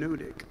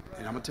hermeneutic.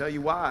 And I'm going to tell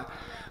you why.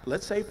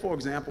 Let's say, for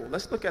example,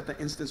 let's look at the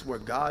instance where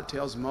God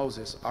tells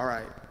Moses, all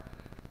right,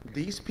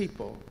 these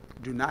people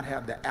do not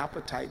have the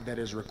appetite that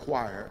is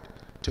required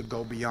to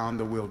go beyond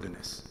the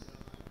wilderness.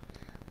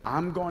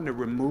 I'm going to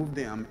remove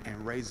them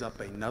and raise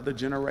up another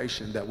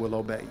generation that will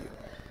obey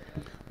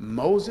you.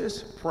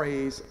 Moses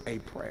prays a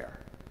prayer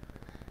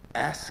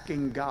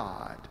asking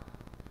God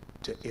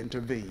to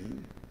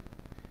intervene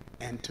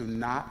and to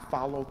not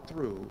follow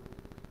through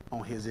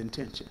on his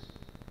intention.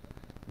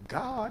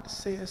 God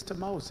says to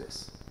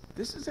Moses,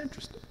 this is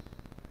interesting,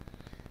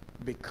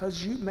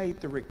 because you made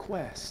the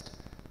request,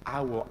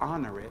 I will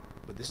honor it.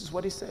 But this is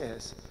what he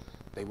says,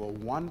 they will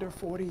wander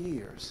 40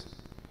 years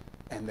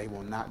and they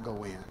will not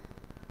go in.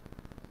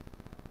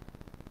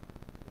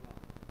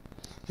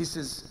 He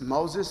says,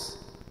 Moses,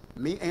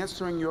 me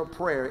answering your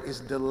prayer is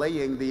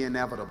delaying the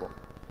inevitable.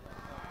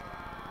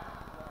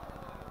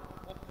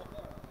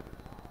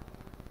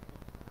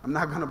 I'm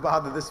not going to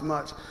bother this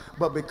much,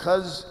 but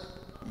because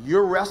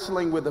you're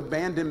wrestling with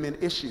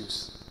abandonment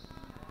issues,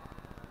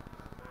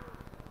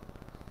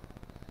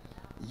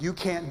 you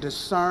can't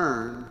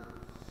discern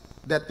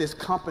that this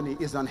company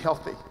is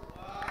unhealthy,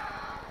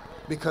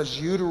 because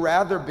you'd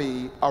rather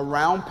be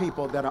around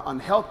people that are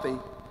unhealthy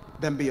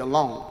than be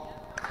alone.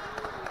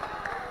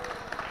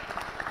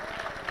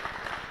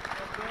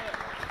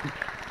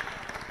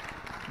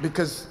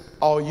 Because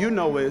all you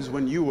know is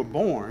when you were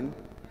born,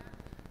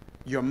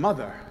 your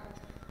mother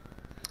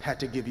had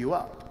to give you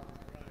up.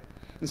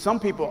 And some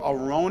people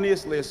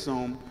erroneously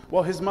assume,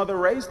 well, his mother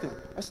raised him.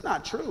 That's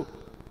not true.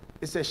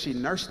 It says she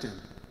nursed him.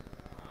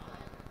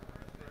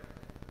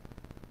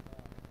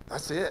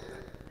 That's it.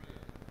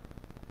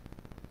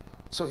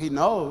 So he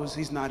knows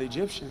he's not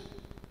Egyptian.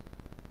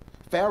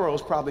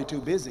 Pharaoh's probably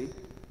too busy.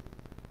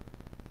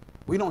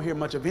 We don't hear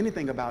much of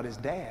anything about his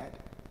dad.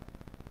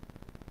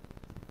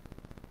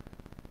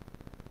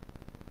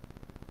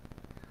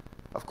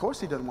 Of course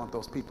he doesn't want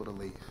those people to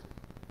leave.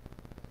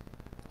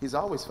 He's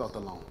always felt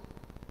alone.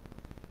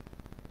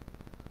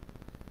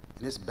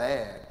 And it's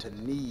bad to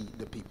need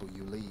the people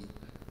you lead.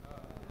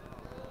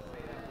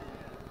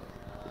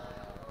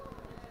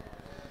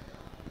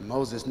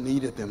 Moses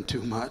needed them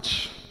too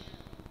much.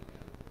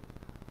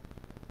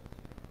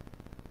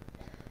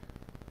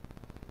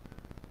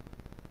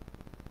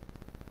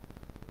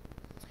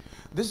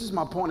 This is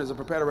my point as I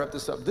prepare to wrap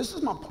this up. This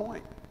is my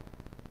point.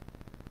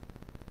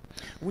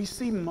 We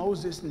see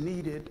Moses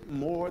needed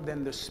more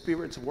than the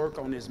Spirit's work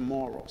on his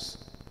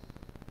morals.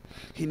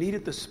 He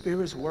needed the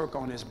Spirit's work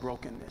on his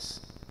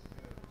brokenness.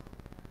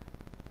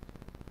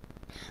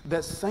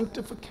 That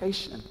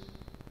sanctification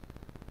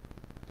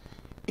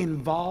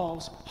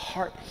involves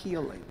heart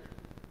healing.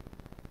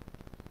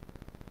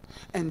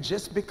 And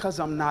just because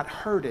I'm not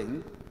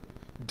hurting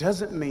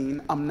doesn't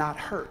mean I'm not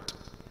hurt.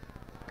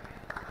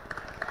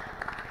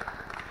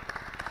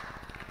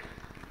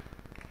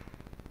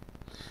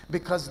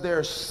 Because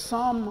there's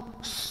some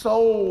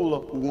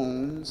soul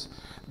wounds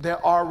that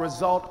are a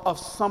result of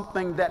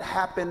something that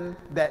happened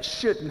that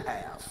shouldn't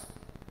have.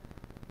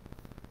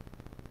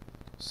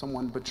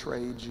 Someone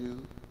betrayed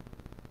you,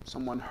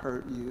 someone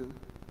hurt you,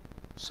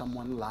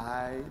 someone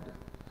lied,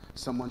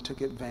 someone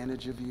took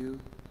advantage of you,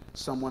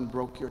 someone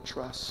broke your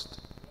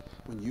trust.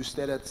 When you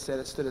stood at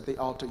the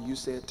altar, you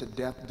said, "To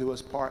death do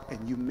us part,"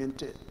 and you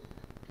meant it.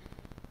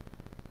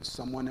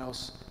 Someone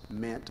else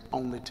meant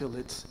only till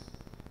it's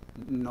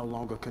no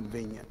longer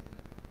convenient.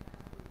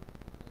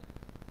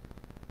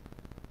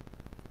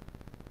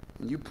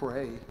 And you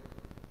pray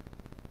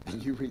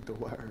and you read the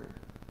word,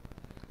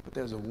 but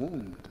there's a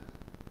wound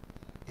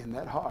in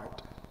that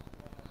heart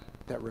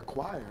that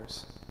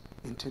requires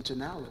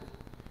intentionality.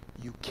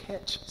 You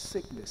catch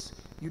sickness,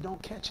 you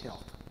don't catch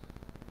health.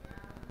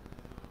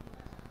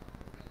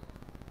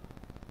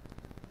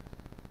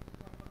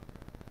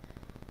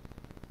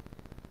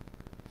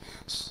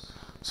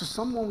 So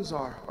some wounds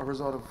are a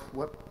result of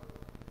what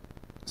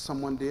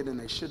someone did and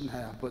they shouldn't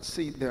have. But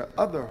see, there are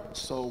other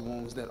soul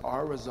wounds that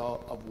are a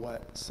result of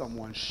what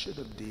someone should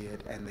have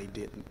did and they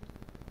didn't.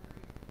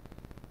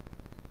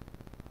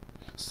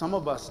 Some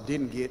of us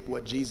didn't get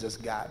what Jesus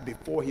got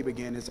before he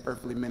began his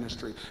earthly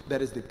ministry.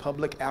 That is the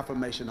public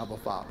affirmation of a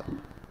father.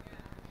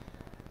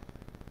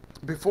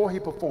 Before he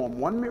performed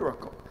one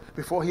miracle,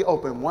 before he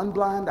opened one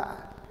blind eye,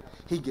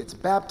 he gets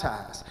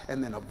baptized,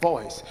 and then a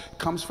voice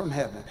comes from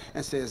heaven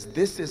and says,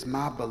 "This is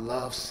my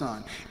beloved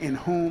son, in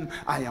whom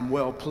I am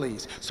well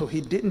pleased." So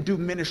he didn't do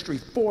ministry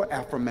for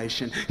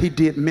affirmation. He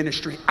did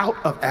ministry out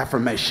of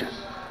affirmation.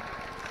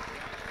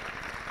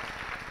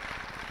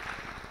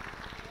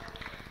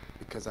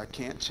 Because I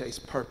can't chase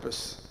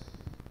purpose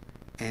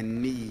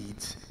and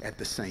needs at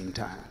the same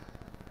time.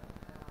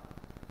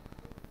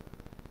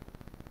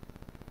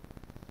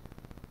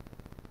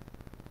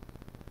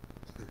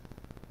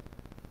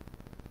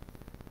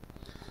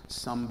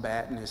 Some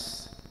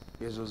badness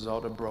is a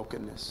result of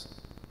brokenness.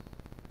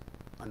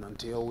 And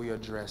until we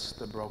address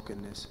the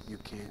brokenness, you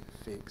can't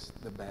fix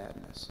the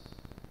badness.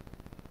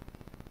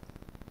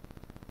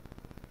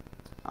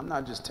 I'm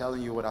not just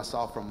telling you what I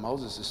saw from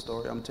Moses'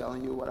 story, I'm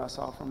telling you what I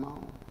saw from my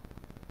own.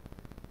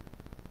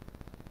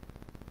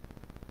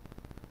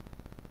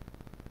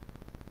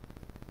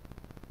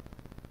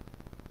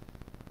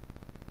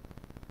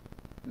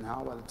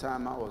 Now, by the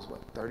time I was,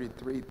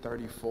 33,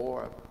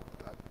 34,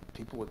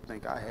 people would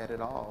think I had it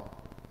all.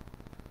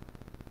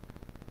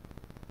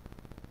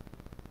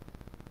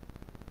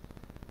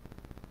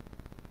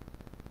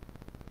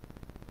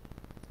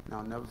 And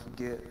I'll never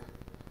forget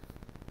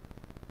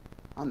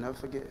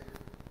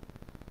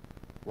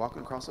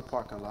walking across a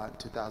parking lot in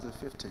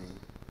 2015,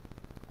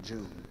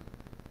 June.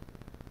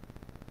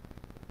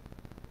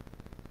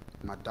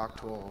 My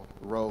doctoral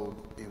robe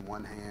in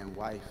one hand,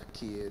 wife,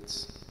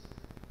 kids,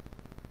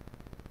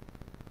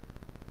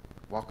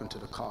 walking to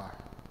the car,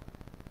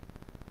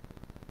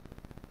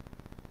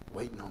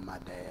 waiting on my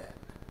dad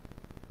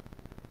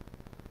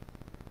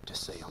to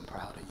say, I'm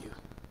proud of you.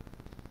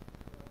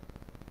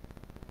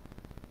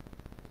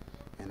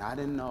 And I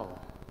didn't know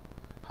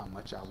how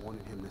much I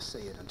wanted him to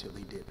say it until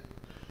he didn't.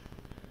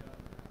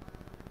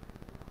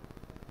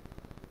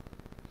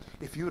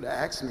 If you would have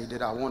asked me,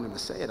 did I want him to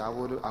say it, I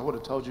would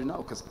have told you no,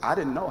 because I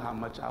didn't know how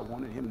much I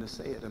wanted him to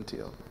say it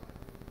until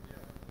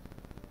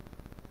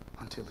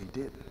he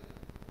didn't.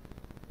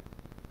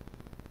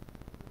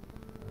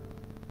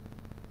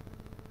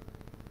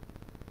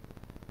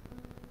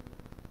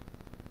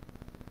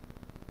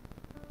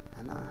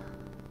 And I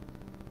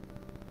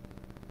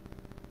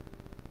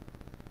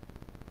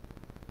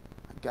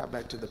got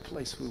back to the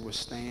place we were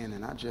staying,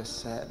 and I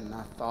just sat and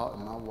I thought,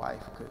 and my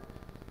wife could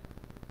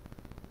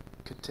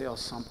tell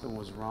something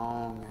was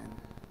wrong,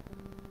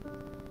 and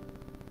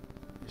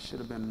it should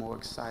have been more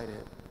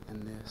excited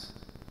than this.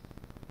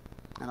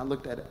 And I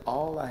looked at it,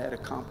 all I had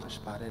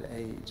accomplished by that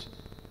age,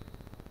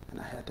 and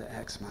I had to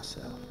ask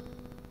myself,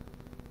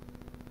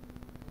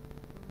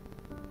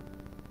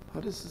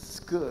 oh, this is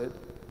good,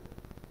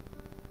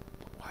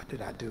 but why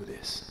did I do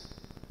this?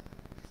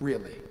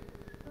 Really?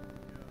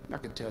 I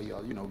can tell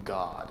y'all,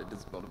 God at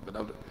this moment,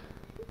 but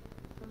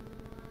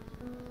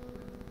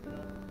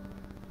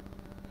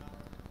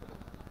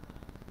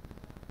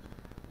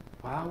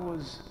why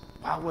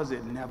was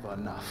it never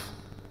enough?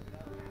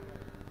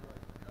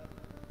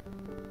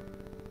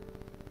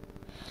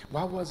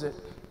 Why was it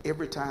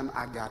every time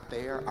I got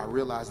there, I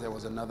realized there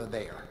was another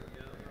there?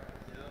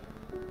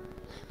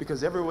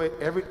 Because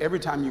every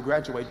time you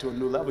graduate to a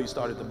new level, you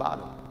start at the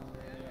bottom.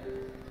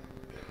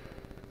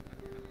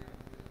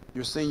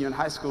 You're a senior in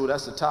high school,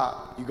 that's the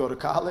top. You go to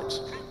college,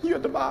 you're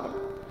at the bottom.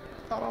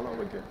 Start all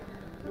over again.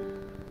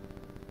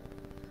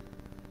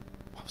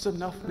 Why was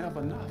enough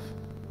never enough?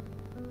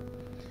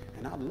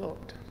 And I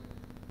looked,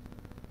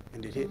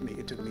 and it hit me.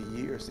 It took me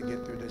years to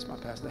get through this. My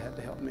pastor had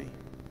to help me.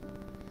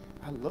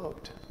 I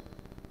looked,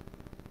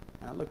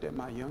 and I looked at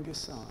my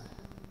youngest son,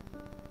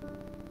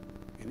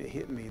 and it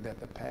hit me that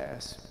the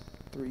past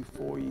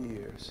 3-4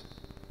 years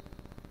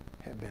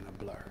had been a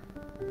blur.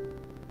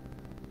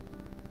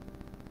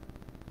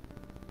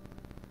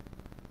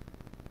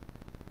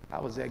 I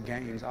was at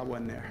games, I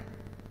wasn't there.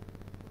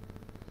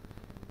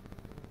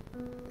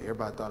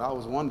 Everybody thought I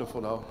was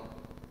wonderful, though.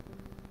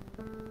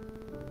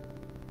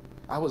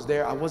 I was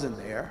there, I wasn't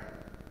there.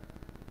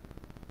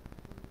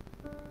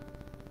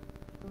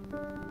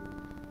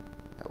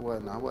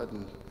 I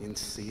wasn't in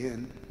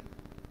sin,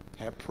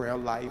 had prayer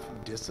life,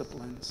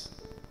 disciplines.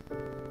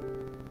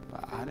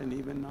 But I didn't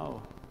even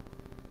know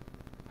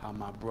how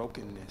my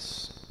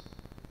brokenness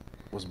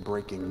was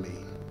breaking me.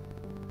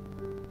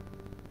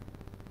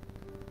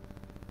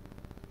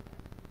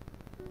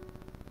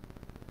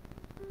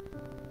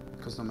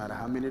 Because no matter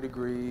how many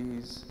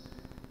degrees,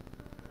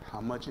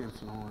 how much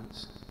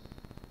influence,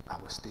 I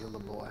was still a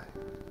boy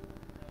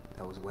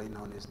that was waiting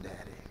on his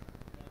daddy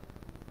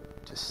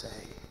to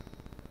say,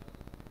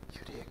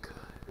 you did good.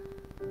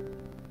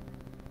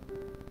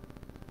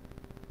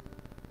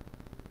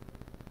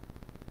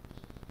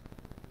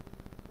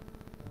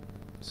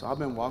 So I've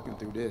been walking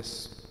through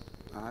this.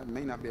 I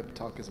may not be able to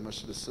talk as much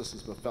to the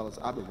sisters, but fellas,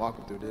 I've been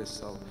walking through this,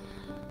 so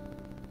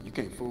you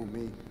can't fool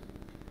me.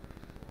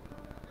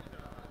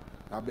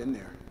 I've been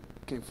there.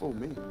 You can't fool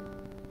me.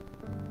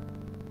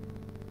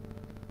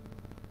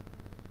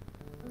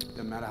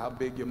 No matter how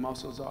big your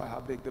muscles are, how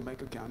big the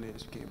bank account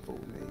is, you can't fool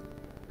me.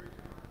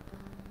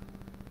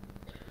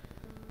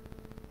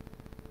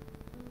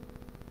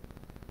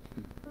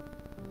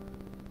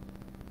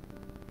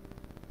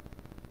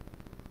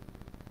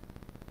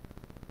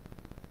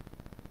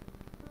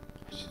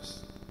 I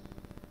just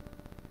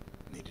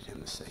needed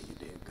him to say you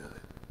did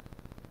good.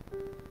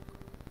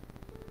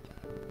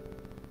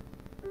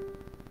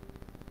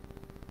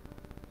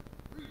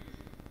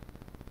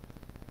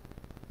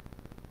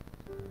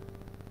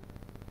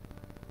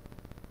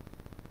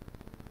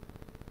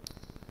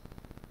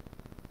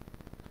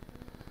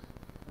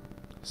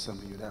 Some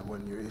of you, that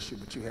wasn't your issue,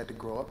 but you had to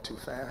grow up too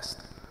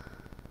fast.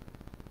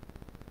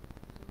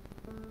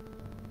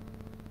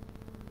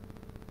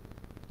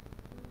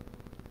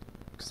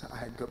 because I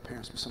had good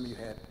parents, but some of you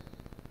had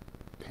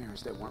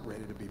parents that weren't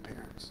ready to be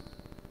parents.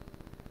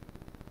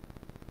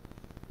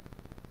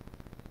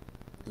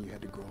 And you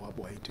had to grow up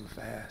way too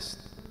fast.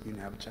 You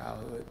didn't have a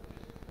childhood.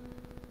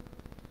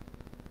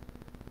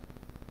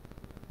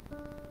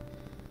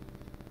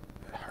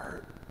 It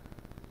hurt.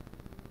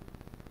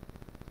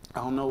 I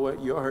don't know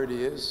what your hurt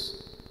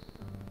is.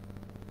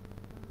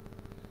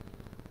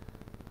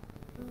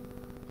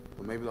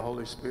 But maybe the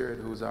Holy Spirit,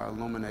 who's our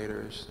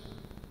illuminator, is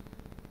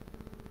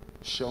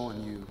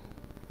showing you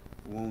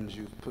wounds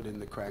you've put in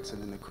the cracks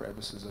and in the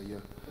crevices of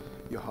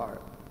your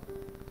heart.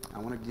 I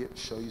want to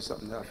show you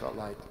something that I felt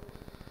like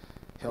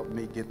helped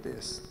me get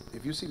this.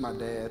 If you see my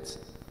dad's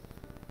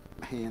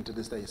hand to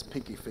this day, his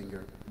pinky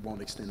finger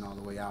won't extend all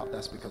the way out.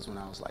 That's because when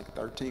I was like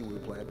 13, we were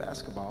playing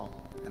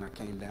basketball, and I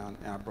came down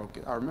and I broke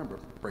it. I remember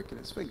breaking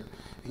his finger.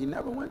 He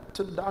never went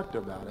to the doctor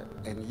about it.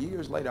 And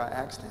years later, I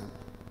asked him,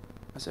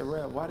 I said,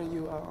 Rev, why do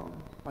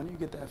you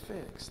get that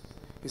fixed?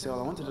 He said,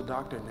 well, I went to the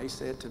doctor and they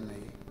said to me,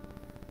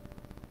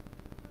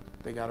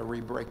 they got to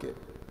re-break it.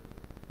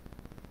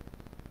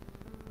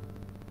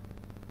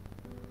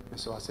 And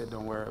so I said,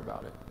 don't worry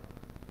about it.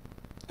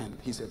 And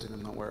he said to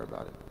them, don't worry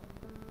about it.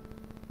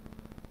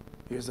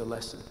 Here's a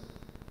lesson.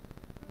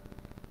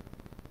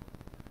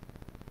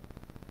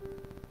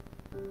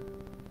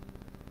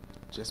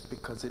 Just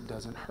because it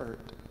doesn't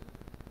hurt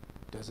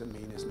doesn't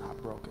mean it's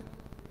not broken.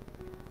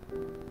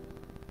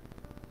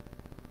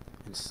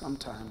 And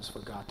sometimes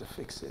for God to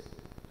fix it,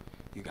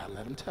 you got to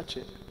let him touch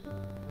it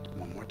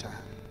one more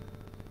time.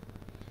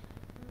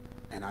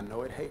 And I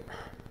know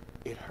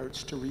it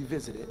hurts to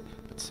revisit it,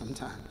 but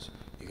sometimes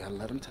you got to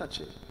let him touch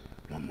it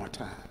one more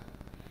time.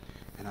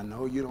 And I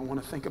know you don't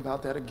want to think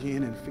about that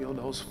again and feel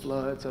those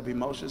floods of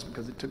emotions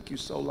because it took you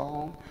so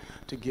long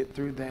to get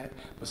through that.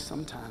 But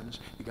sometimes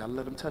you got to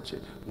let him touch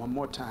it one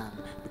more time,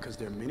 because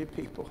there are many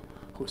people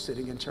who are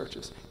sitting in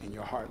churches and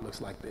your heart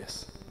looks like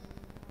this.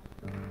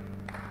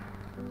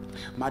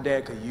 My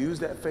dad could use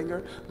that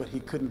finger, but he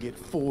couldn't get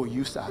full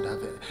use out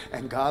of it.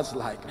 And God's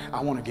like,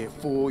 I want to get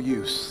full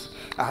use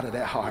out of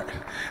that heart.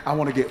 I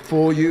want to get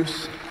full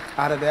use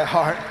out of that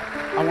heart.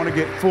 I want to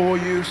get full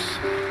use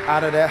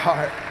out of that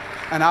heart.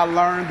 And I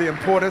learned the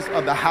importance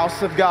of the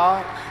house of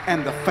God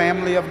and the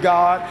family of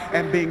God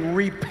and being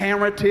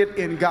reparented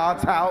in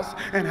God's house,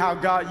 and how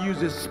God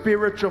uses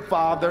spiritual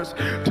fathers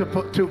to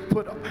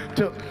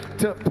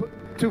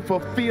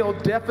fulfill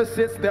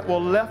deficits that were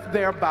left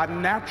there by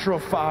natural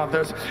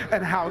fathers,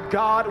 and how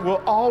God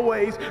will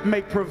always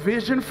make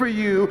provision for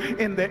you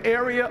in the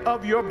area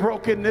of your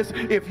brokenness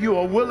if you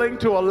are willing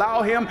to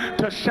allow him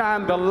to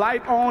shine the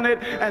light on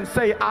it and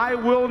say, I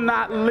will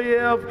not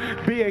live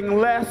being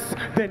less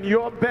than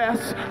your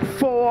best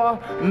for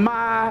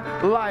my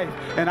life.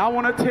 And I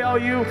want to tell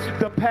you,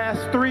 the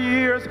past 3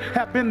 years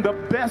have been the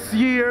best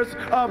years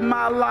of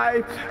my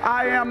life.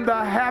 I am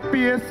the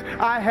happiest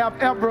I have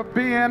ever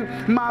been.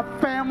 My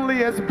family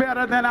is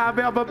better than I've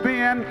ever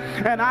been,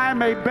 and I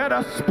am a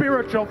better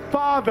spiritual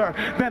father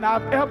than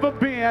I've ever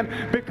been,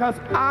 because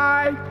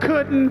I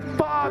couldn't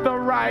father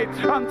right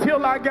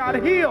until I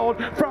got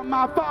healed from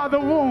my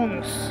father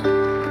wounds.